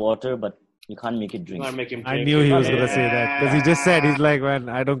horse to water, but You can't make it drink. Can't make him I drink. knew he was Yeah. going to say that because he just said, he's like, man,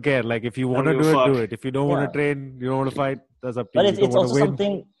 I don't care. Like, if you want to give a do it, fuck. do it. If you don't want Yeah. to train, you don't want to fight, that's up to But you. it's You don't want also to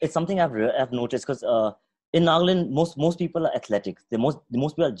win. something I've noticed because in Nagaland most people are athletic. Most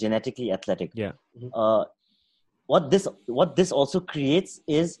people are genetically athletic. Yeah. What this also creates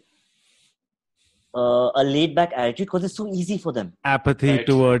is a laid back attitude because it's so easy for them. Apathy Right.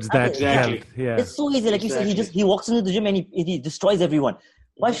 towards that Exactly. health. Yeah. It's so easy. Like you say, Exactly. he walks into the gym and he destroys everyone.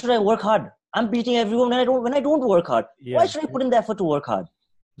 Why should I work hard? I'm beating everyone when I don't work hard. Yeah. Why should I put in the effort to work hard?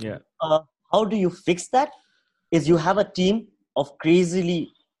 Yeah. How do you fix that? Is you have a team of crazily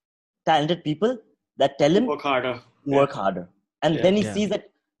talented people that tell him Work harder. work harder, and Yeah. then he Yeah. sees that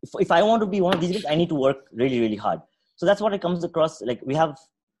if I want to be one of these guys, I need to work really, really hard. So that's what it comes across. Like we have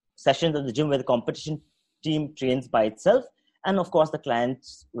sessions at the gym where the competition team trains by itself, and of course the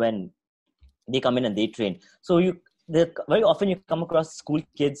clients when they come in and they train. So very often you come across school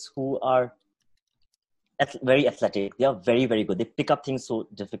kids who are very athletic. They are very, very good. They pick up things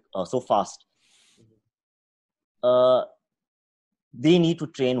so fast. They need to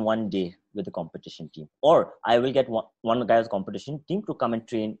train one day with the competition team, or I will get one guy's competition team to come and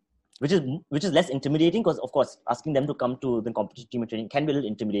train, which is less intimidating because of course asking them to come to the competition team and training can be a little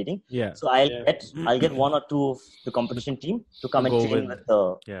intimidating. Yeah. So I'll get one or two of the competition team to come and go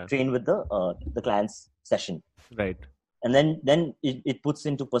train with the client's session, Right. and then it puts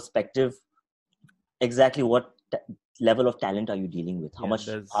into perspective exactly what level of talent are you dealing with, how much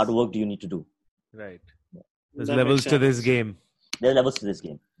hard work do you need to do. Right. There's That levels makes to this sense. game. There are levels to this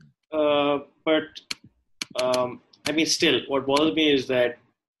game. But I mean, still, what bothers me is that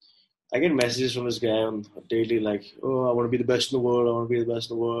I get messages from this guy on daily, like, "Oh, I want to be the best in the world. I want to be the best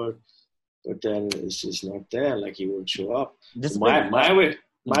in the world," but then it's just not there. Like he won't show up. So my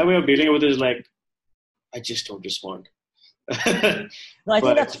way of dealing with it is like, I just don't respond. No, I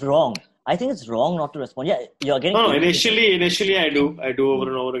think that's wrong. I think it's wrong not to respond. Yeah, you're getting. No, initially I do over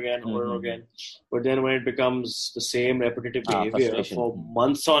and over again. But then when it becomes the same repetitive behavior for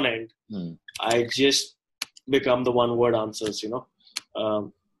months on end, I just become the one-word answers,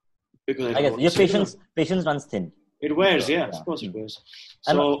 because I guess your patience runs thin. It wears, yeah. Of course it wears.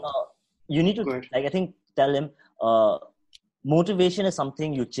 So and, you need to, I think, tell him motivation is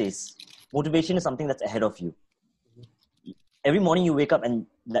something you chase. Motivation is something that's ahead of you. Every morning you wake up and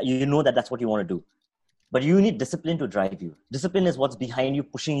you know that that's what you want to do. But you need discipline to drive you. Discipline is what's behind you,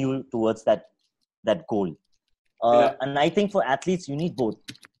 pushing you towards that goal. And I think for athletes, you need both.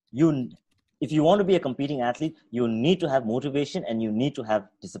 If you want to be a competing athlete, you need to have motivation and you need to have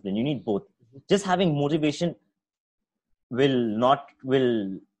discipline. You need both. Just having motivation will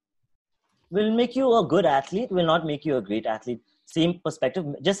make you a good athlete, will not make you a great athlete. Same perspective.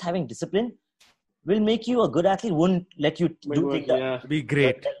 Just having discipline will make you a good athlete. Won't let you be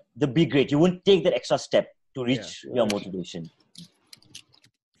great. Be great. You won't take that extra step to reach your motivation.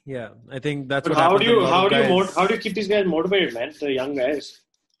 Yeah, I think that's but what how do happens. you keep these guys motivated, man? The young guys.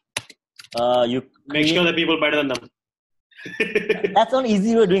 You make sure that people better than them. That's not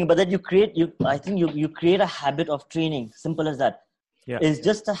easy way of doing it, but that you create a habit of training. Simple as that. Yeah. It's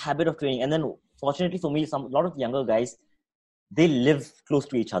just a habit of training. And then fortunately for me, a lot of younger guys, they live close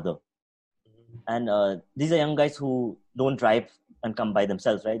to each other. And these are young guys who don't drive and come by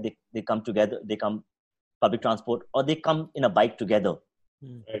themselves, right? They come together, they come public transport, or they come in a bike together.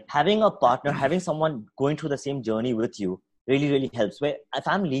 Right. Having a partner, having someone going through the same journey with you really, really helps. Where if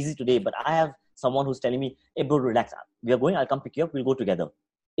I'm lazy today, but I have someone who's telling me, "Hey bro, relax. We are going, I'll come pick you up, we'll go together."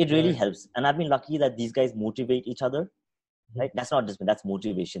 It really helps. And I've been lucky that these guys motivate each other. Right? That's not discipline, that's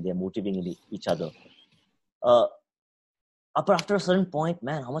motivation. They're motivating each other. But after a certain point,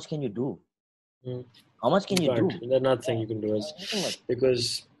 man, how much can you do? How much can you do? There's nothing you can do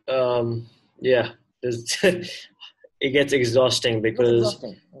because it gets exhausting because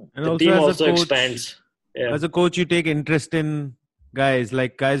the team also expands. Yeah. As a coach, you take interest in guys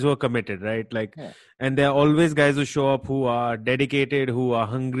who are committed, right? And there are always guys who show up who are dedicated, who are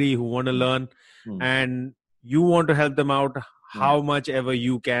hungry, who want to learn, and you want to help them out how much ever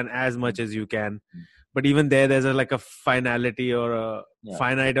you can, as much as you can. But even there's a finality or a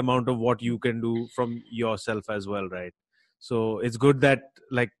finite amount of what you can do from yourself as well, right? So it's good that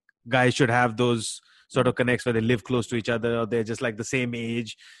guys should have those sort of connects where they live close to each other, or they're just the same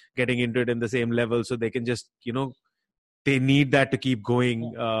age, getting into it in the same level, so they can just they need that to keep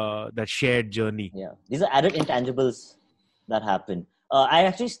going, that shared journey. Yeah, these are added intangibles that happen. I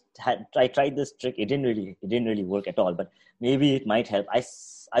actually tried this trick. It didn't really work at all, but maybe it might help. I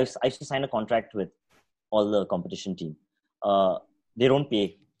used to sign a contract with all the competition team. They don't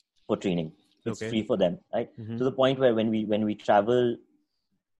pay for training. It's free for them, right? To the point where when we travel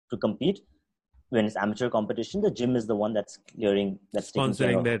to compete, when it's amateur competition, the gym is the one that's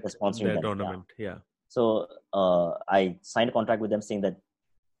Sponsoring their that tournament. Yeah. So I signed a contract with them saying that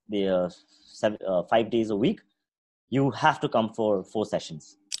the 5 days a week, you have to come for 4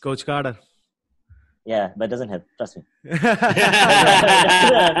 sessions. Coach Carter. Yeah, but it doesn't help. Trust me.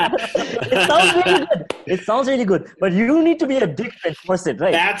 It sounds really good, but you need to be a dick to enforce it,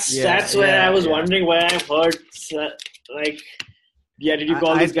 right? That's where I was wondering where I've heard did you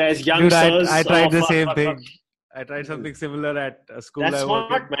call these guys young sirs? I tried the same thing. I tried something similar at a school. That's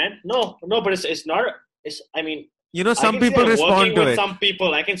smart, man. No, but it's not. I mean, some people respond to it. Some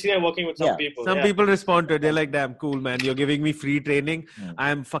people, I can see they're working with some people. Some people respond to it. They're like, "Damn, cool, man! You're giving me free training.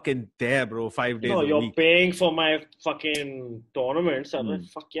 I'm fucking there, bro. 5 days. No, a you're week. paying for my fucking tournaments. I'm like,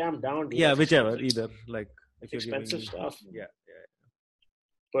 fuck yeah, I'm down. Dude. Yeah, whichever, either. Like, if expensive stuff. Yeah.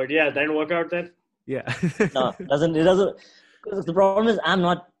 But yeah, that didn't work out then. Yeah. No, it doesn't. Because the problem is, I'm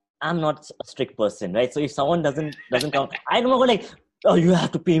not a strict person, right? So if someone doesn't come, I don't know, like, oh, you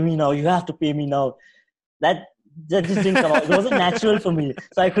have to pay me now. You have to pay me now. That just didn't come out. It wasn't natural for me,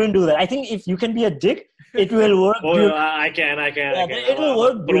 so I couldn't do that. I think if you can be a dick, it will work. Oh, I can. It will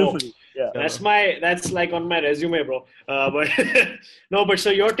work beautifully. Yeah. That's like on my resume, bro. But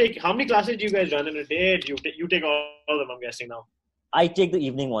so how many classes do you guys run in a day? You take all of them, I'm guessing now. I take the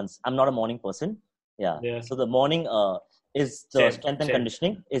evening ones. I'm not a morning person. Yeah. So the morning is the strength and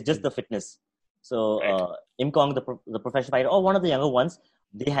conditioning. It's just the fitness. So Imkong, the professional fighter, or one of the younger ones,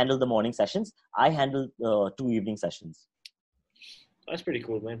 they handle the morning sessions. I handle 2 evening sessions. That's pretty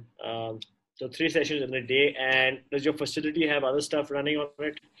cool, man. So 3 sessions in a day. And does your facility have other stuff running on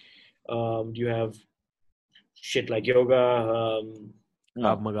it? Do you have shit like yoga?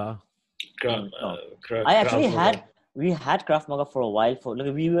 Krav Maga. I actually we had Krav Maga for a while.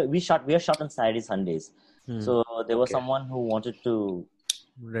 We are shot on Saturdays, Sundays. So there was someone who wanted to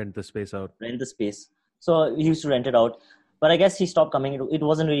rent the space out. So he used to rent it out. But I guess he stopped coming. It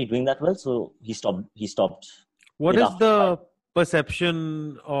wasn't really doing that well, so he stopped. What is the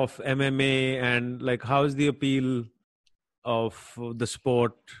perception of MMA, and like how is the appeal of the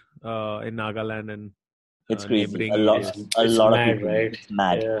sport in Nagaland and it's crazy. A lot of people, right? It's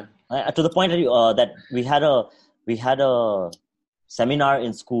mad. Yeah. To the point that we had a seminar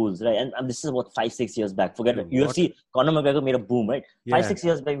in schools, right? And this is about 5-6 years back. Forget it. UFC. Conor McGregor made a boom, right? 5-6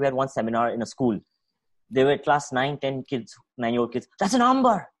 years back, we had one seminar in a school. They were class 9-10 kids, 9-year-old kids. That's an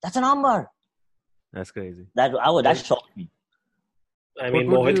umber. That's crazy. That shocked me. I mean,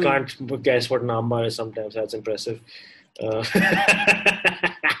 Mohit can't guess what an umber is sometimes. That's impressive.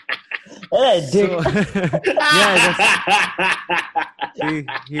 Dick. See,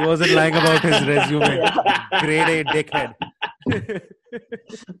 he wasn't lying about his resume. Grade A dickhead.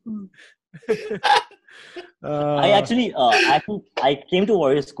 I came to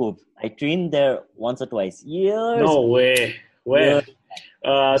Warrior Scope. I trained there once or twice. Years. No way. Where?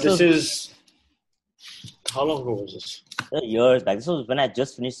 This is... How long ago was this? Years back. This was when I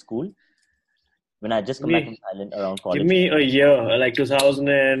just finished school. When I just come back from Thailand around college. Give me a year, like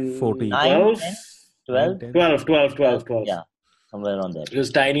 2014. 12. Yeah, somewhere around there. It was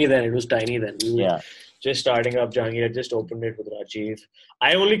tiny then. Yeah. Just starting up, Jahangir had just opened it with Rajiv.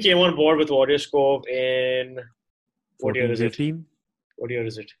 I only came on board with Warrior Scope in... What year is it? 15? What year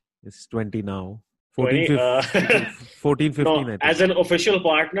is it? It's 20 now. 14, 15, no, I think. as an official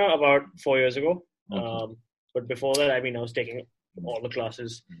partner about 4 years ago. But before that, I was taking all the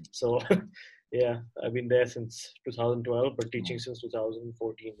classes. So, yeah, I've been there since 2012, but teaching since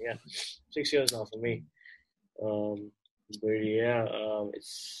 2014. Yeah, 6 years now for me. But yeah,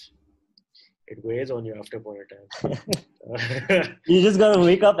 it weighs on you after a point of time. You just gotta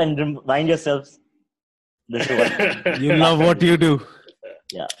wake up and remind yourself. This is what you love what you do.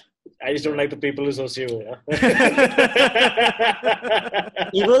 Yeah. I just don't like the people associated with it.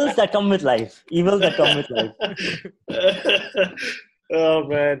 Evils that come with life. Oh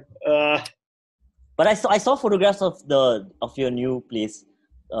man. But I saw photographs of your new place,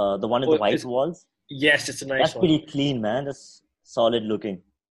 the one with the white walls. Yes, it's a nice That's one. pretty clean, man. That's solid looking.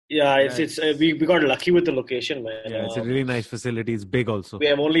 Yeah, it's we got lucky with the location, man. Yeah, it's a really nice facility. It's big also. We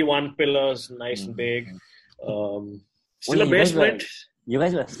have only one pillar, it's nice and big. Still a basement. You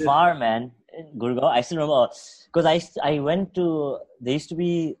guys were far, man. In Gurgaon, I still remember because I went to. There used to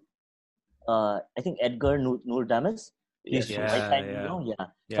be, I think Edgar Noor Damas. Yeah. So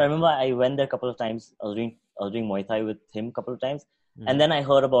I remember I went there a couple of times. I was doing Muay Thai with him a couple of times, and then I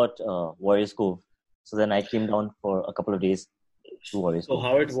heard about Warrior School. So then I came down for a couple of days to Warrior School. So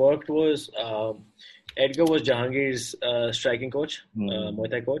how it worked was Edgar was Jahangir's striking coach, Muay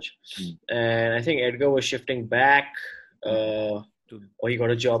Thai coach, and I think Edgar was shifting back or he got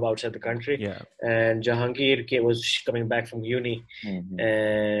a job outside the country. Yeah. And Jahangir was coming back from uni. Mm-hmm.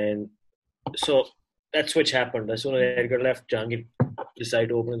 And so that switch happened. As soon as Edgar left, Jahangir decided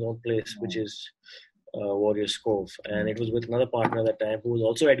to open his own place, which is Warriors Cove. And it was with another partner at that time who was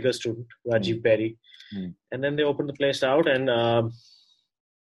also Edgar's student, Rajiv Perry. And then they opened the place out, and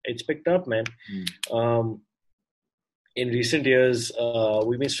it's picked up, man. In recent years,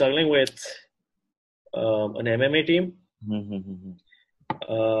 we've been struggling with an MMA team. But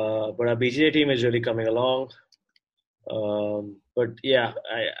our BJJ team is really coming along. But yeah,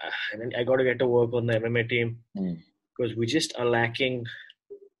 I got to get to work on the MMA team because we just are lacking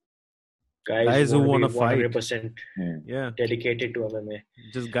guys who want to fight. 100% dedicated to MMA.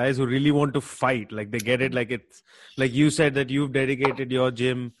 Just guys who really want to fight. Like they get it. Like it's like you said that you've dedicated your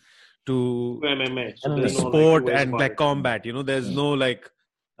gym to MMA, so sport and like combat. You know, there's no like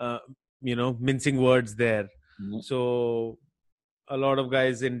mincing words there. So a lot of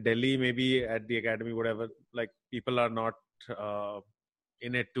guys in Delhi, maybe at the academy, whatever, like people are not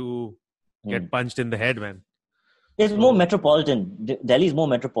in it to get punched in the head, man. It's more metropolitan. Delhi is more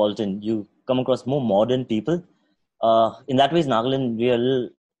metropolitan. You come across more modern people. In that way, Nagaland, we are a little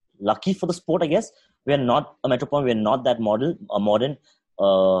lucky for the sport, I guess. We are not a metropolitan. We are not that modern.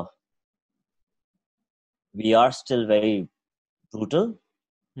 We are still very brutal.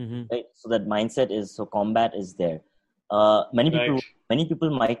 Right? So that mindset is, so combat is there. Many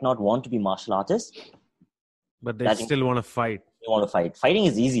people might not want to be martial artists. But they still want to fight. They want to fight. Fighting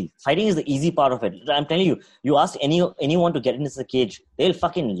is easy. Fighting is the easy part of it. I'm telling you, you ask anyone to get into the cage, they'll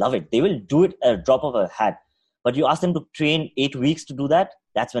fucking love it. They will do it at a drop of a hat. But you ask them to train 8 weeks to do that,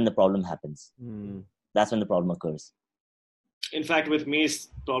 that's when the problem happens. That's when the problem occurs. In fact, with me, it's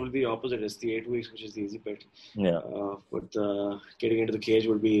probably the opposite. It's the 8 weeks, which is the easy bit. Yeah. But getting into the cage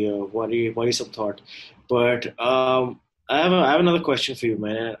would be a worrisome thought. But I have another question for you,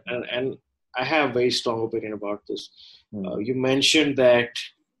 man. And I have a very strong opinion about this. You mentioned that,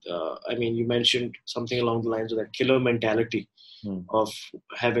 you mentioned something along the lines of that killer mentality of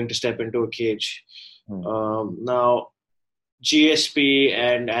having to step into a cage. Now, GSP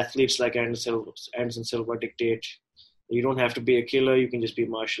and athletes like Anderson Silva dictate you don't have to be a killer, you can just be a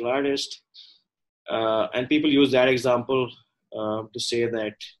martial artist. And people use that example to say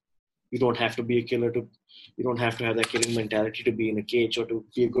that you don't have to be a killer, you don't have to have that killing mentality to be in a cage or to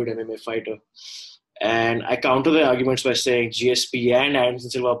be a good MMA fighter. And I counter the arguments by saying GSP and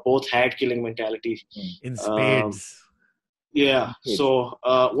Anderson Silva both had killing mentality. In spades. So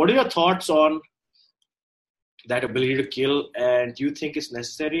what are your thoughts on that ability to kill? And do you think it's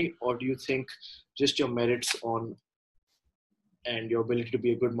necessary, or do you think just your merits and your ability to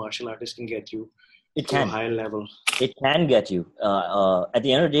be a good martial artist can get you to a higher level? It can get you. At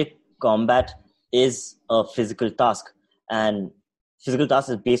the end of the day, combat is a physical task, and physical task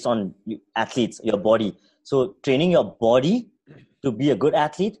is based on athletes, your body. So training your body to be a good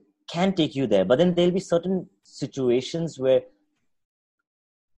athlete can take you there. But then there'll be certain situations where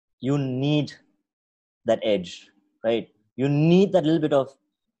you need that edge, right? You need that little bit of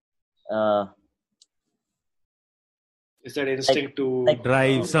is that instinct to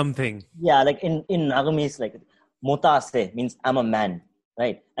drive something? Yeah, like in Nagamese, like Mota Aste means I'm a man,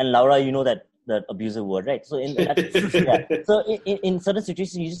 right? And Laura, you know that abusive word, right? So in certain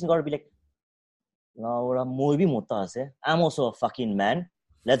situations, you just gotta be like, Laura, Mota Aste. I'm also a fucking man.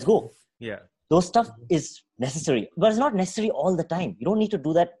 Let's go. Yeah. Those stuff is necessary, but it's not necessary all the time. You don't need to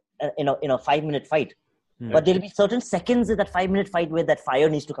do that in a 5-minute fight. But there'll be certain seconds in that 5-minute fight where that fire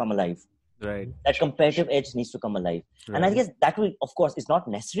needs to come alive. Right. That competitive edge needs to come alive. Right. And I guess that will, of course, is not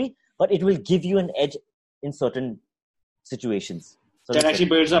necessary, but it will give you an edge in certain situations. That actually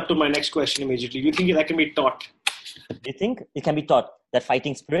builds up to my next question immediately. You think that can be taught? You think it can be taught, that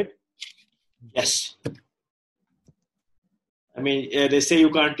fighting spirit? Yes. I mean, they say you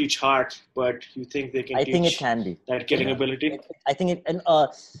can't teach heart, but you think they can teach? I think it can be. That killing ability? I think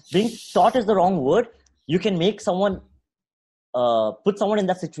being taught is the wrong word. You can make someone, put someone in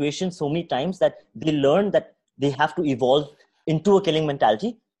that situation so many times that they learn that they have to evolve into a killing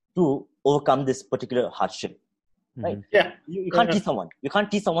mentality to overcome this particular hardship. Right? Yeah. You can't teach someone. You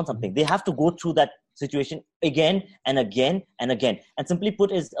can't teach someone something. They have to go through that situation again and again and again. And simply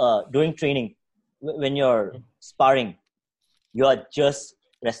put is during training, when you're sparring, you are just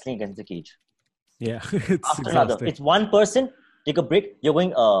wrestling against the cage. Yeah. After another. It's one person, take a break. You're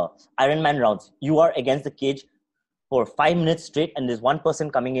going Ironman rounds. You are against the cage for 5 minutes straight, and there's one person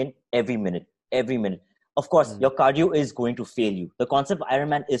coming in every minute. Of course, your cardio is going to fail you. The concept of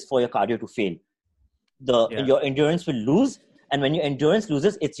Ironman is for your cardio to fail. Your endurance will lose, and when your endurance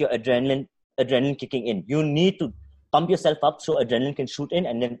loses, it's your adrenaline kicking in. You need to pump yourself up so adrenaline can shoot in,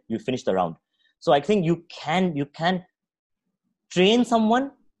 and then you finish the round. So I think you can train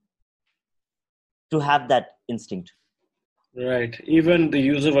someone to have that instinct. Right. Even the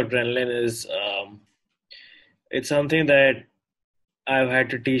use of adrenaline is it's something that I've had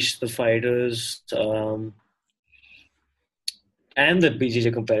to teach the fighters and the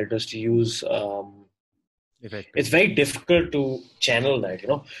BJJ competitors to use. It's very difficult to channel that.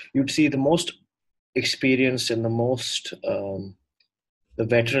 You'd see the most experienced and the most the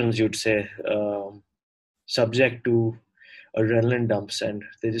veterans, you'd say, subject to adrenaline dumps, and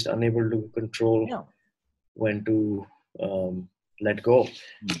they're just unable to control when to let go.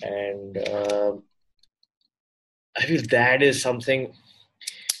 And I feel that is something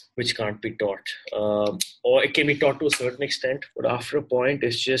which can't be taught, or it can be taught to a certain extent, but after a point,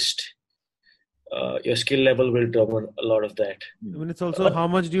 it's just your skill level will determine a lot of that. I mean, it's also how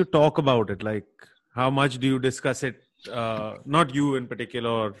much do you talk about it? Like, how much do you discuss it? Not you in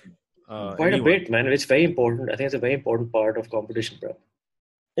particular. Quite a bit, man. It's very important. I think it's a very important part of competition prep.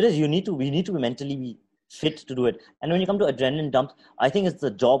 It is. We need to be mentally be fit to do it. And when you come to adrenaline dumps, I think it's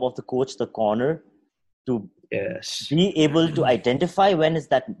the job of the coach, the corner, to be able to identify when is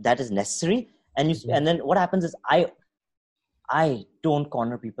that is necessary. And and then what happens is I don't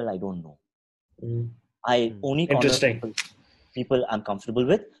corner people I don't know. I only corner people I'm comfortable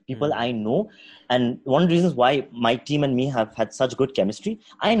with, people I know. And one of the reasons why my team and me have had such good chemistry,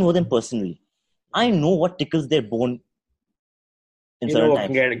 I know them personally. I know what tickles their bone in certain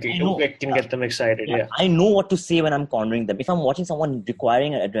times. Can get them excited. Yeah. I know what to say when I'm cornering them. If I'm watching someone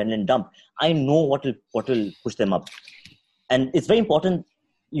requiring an adrenaline dump, I know what will push them up. And it's very important.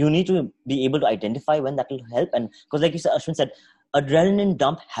 You need to be able to identify when that will help. And because like you said, Ashwin said, adrenaline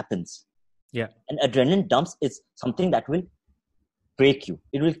dump happens. Yeah. And adrenaline dumps is something that will break you.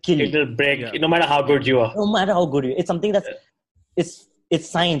 It will kill you. It will break no matter how good you are. No matter how good you are. It's something that's it's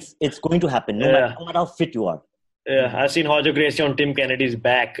science. It's going to happen no matter how fit you are. Yeah, I've seen Roger Gracie on Tim Kennedy's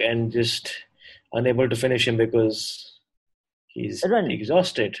back and just unable to finish him because he's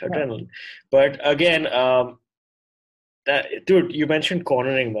exhausted. Adrenaline. But again, dude, you mentioned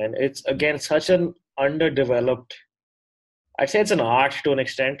cornering, man. It's again such an underdeveloped. I'd say it's an art to an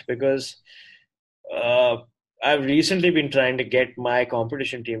extent because I've recently been trying to get my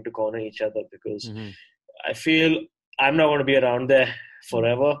competition team to corner each other because I feel I'm not going to be around there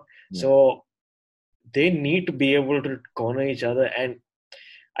forever. Yeah. So they need to be able to corner each other. And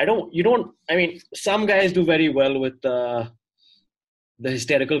I mean, some guys do very well with the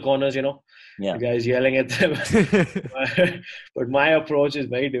hysterical corners, the guys yelling at them. But my approach is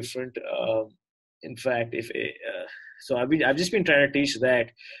very different. In fact, so I've just been trying to teach that.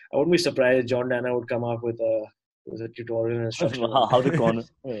 I wouldn't be surprised if John Dana would come up with a tutorial and instruction how to corner.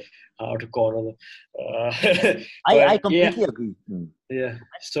 How to corner them. I completely agree. Yeah.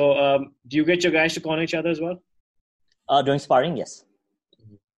 So do you get your guys to corner each other as well? During sparring, yes.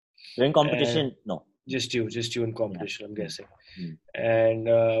 During competition, no. Just you in competition, I'm guessing. And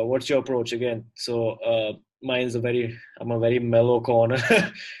what's your approach again? So mine's I'm a very mellow corner.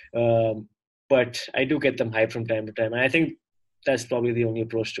 But I do get them hyped from time to time. And I think that's probably the only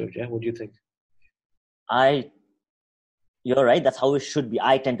approach to it. Yeah. What do you think? You're right. That's how it should be.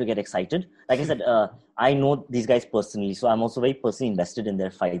 I tend to get excited. Like I said, I know these guys personally, so I'm also very personally invested in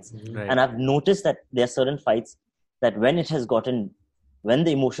their fights. Right. And I've noticed that there are certain fights that when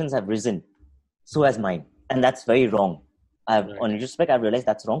the emotions have risen, so has mine. And that's very wrong. On respect, I've realized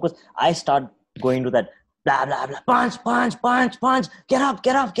that's wrong because I start going to that blah, blah, blah, punch, get up.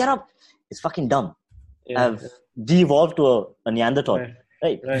 It's fucking dumb. Yeah. I've de-evolved to a Neanderthal.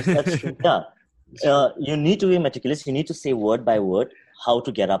 Right. That's true. Yeah. You need to be meticulous. You need to say word by word how to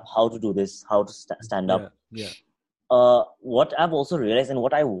get up, how to do this, how to stand up. Yeah. What I've also realized and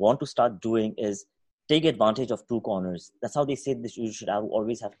what I want to start doing is take advantage of two corners. That's how they say this. You should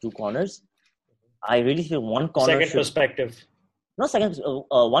always have two corners. I really feel one corner. Perspective. No,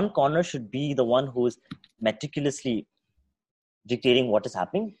 one corner should be the one who is meticulously dictating what is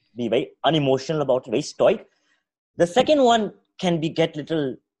happening, be very unemotional about it, very stoic. The second one can get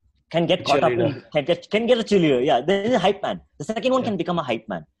caught up in, can get a cheerleader. Yeah, there's a hype man. The second one can become a hype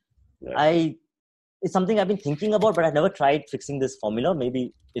man. Yeah. It's something I've been thinking about, but I've never tried fixing this formula.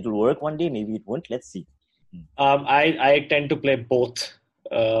 Maybe it will work one day, maybe it won't. Let's see. I tend to play both.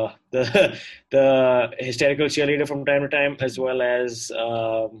 The hysterical cheerleader from time to time, as well as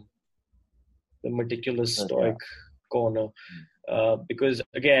the meticulous stoic corner. Because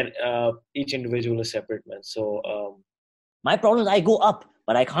again, each individual is separate, man. So my problem is I go up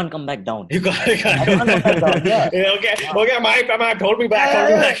but I can't come back down. You got it. I can't come back down. Yeah. Okay, Mike, hold me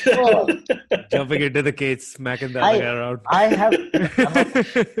back. Jumping into the cage, smacking the other guy around.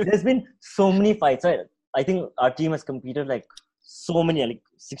 There's been so many fights. Right? I think our team has competed like so many, like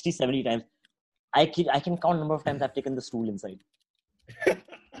 60, 70 times. I can count number of times I've taken the stool inside.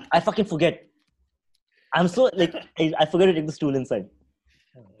 I fucking forget. I'm so like I forget to take the stool inside.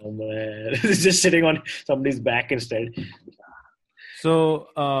 Oh man, it's just sitting on somebody's back instead. So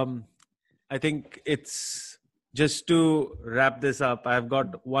I think it's just to wrap this up. I've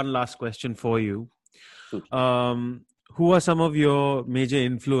got one last question for you. Who are some of your major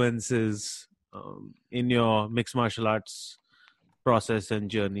influences in your mixed martial arts process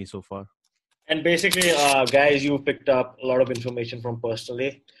and journey so far? And basically, guys, you've picked up a lot of information from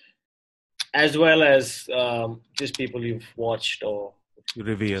personally, as well as just people you've watched or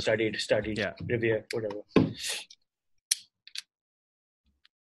Revere. studied, Yeah. revere, whatever.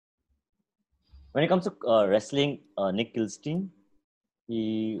 When it comes to wrestling, Nick Kilstein,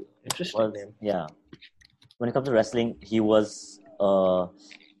 Interesting name. Yeah. When it comes to wrestling, he's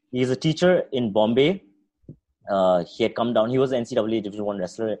a teacher in Bombay. He had come down. He was an NCAA Division I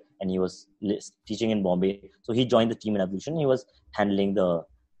wrestler, and he was teaching in Bombay. So he joined the team in Evolution. He was handling the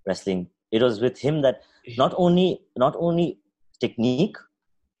wrestling. It was with him that not only technique,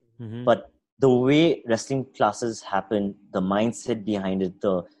 but the way wrestling classes happen, the mindset behind it,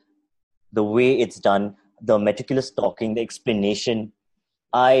 the way it's done, the meticulous talking, the explanation.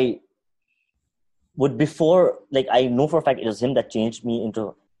 I know for a fact it was him that changed me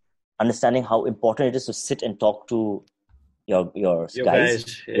into understanding how important it is to sit and talk to your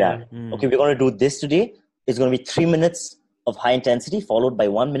guys. Yeah. Okay, we're going to do this today. It's going to be 3 minutes of high intensity followed by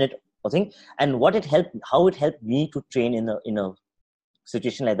 1 minute of thing. And how it helped me to train in a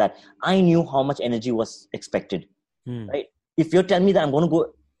situation like that. I knew how much energy was expected. Right? If you're telling me that I'm going to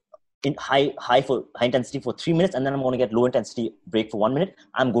go in high intensity for 3 minutes and then I'm going to get low intensity break for 1 minute,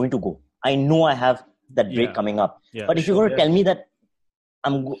 I'm going to go. I know I have that break coming up. Yeah, but if you're going to tell me that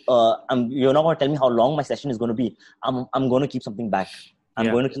you're not going to tell me how long my session is going to be, I'm going to keep something back.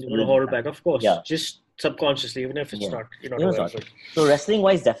 I'm going to keep hold it back, of course. Yeah. Just subconsciously, even if it's not, you're not aware of it. So wrestling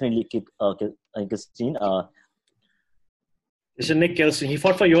wise, definitely Kilstein. This is Nick Kilstein. He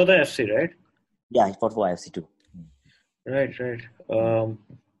fought for Yoda FC, right? Yeah, he fought for IFC too. Right.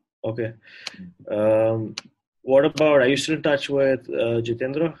 Okay. What about, are you still in touch with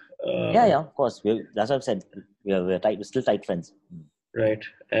Jitendra? Yeah, of course. That's what I've said. We're tight. We're still tight friends. Right.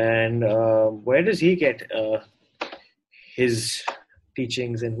 And where does he get his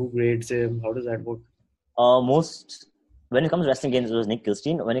teachings and who grades him? How does that work? When it comes to wrestling games, it was Nick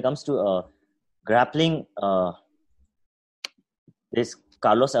Kilstein. When it comes to grappling, there's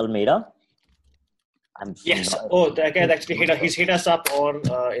Carlos Almeida. Yes. That guy actually he's hit us up on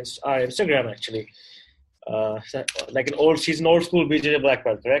our Instagram actually. She's an old school BJJ black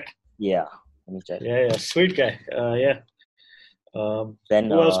belt, correct? Yeah. Let me check. Yeah. Sweet guy. Yeah. Then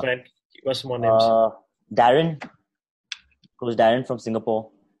who else, man? Give us some more names. Darren. Coach Darren from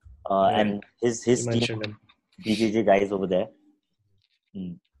Singapore. And his team, BJJ guys over there.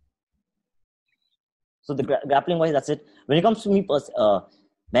 So the grappling wise, that's it. When it comes to me,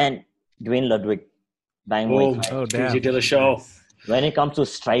 Dwayne Ludwig. Bang Muay Thai. Oh, damn. Easy to the show. When it comes to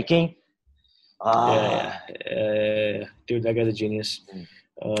striking, dude, that guy's a genius.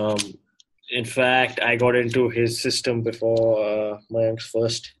 In fact, I got into his system before Mayank's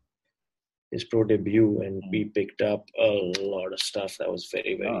his pro debut, and we picked up a lot of stuff that was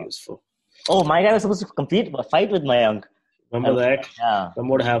very, very useful. Oh, my guy was supposed to fight with Mayank. Remember that? Yeah.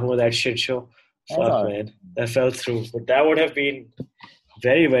 Remember what happened with that shit show? Fuck, man. That fell through. But that would have been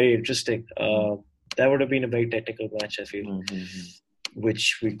very, very interesting. That would have been a very technical match, I feel,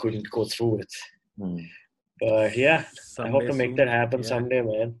 which we couldn't go through with. But yeah, I hope to make that happen someday,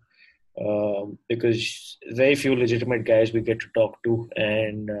 man. Because very few legitimate guys we get to talk to,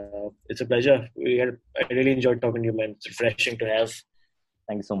 and it's a pleasure. I really enjoyed talking to you, man. It's refreshing to have.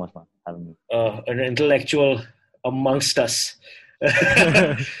 Thank you so much, man, for having me. An intellectual amongst us.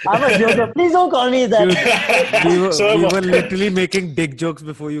 I'm a joker. Please don't call me that. Dude, we were literally making dick jokes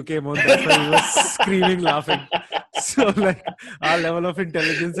before you came on. That's why we were screaming, laughing. So, our level of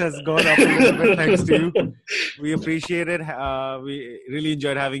intelligence has gone up a little bit thanks to you. We appreciate it. We really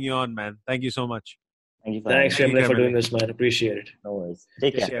enjoyed having you on, man. Thank you so much. Thank you Thanks, Shamli, for doing this, man. Appreciate it. No worries.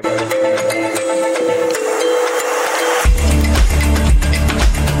 Take care. Brother.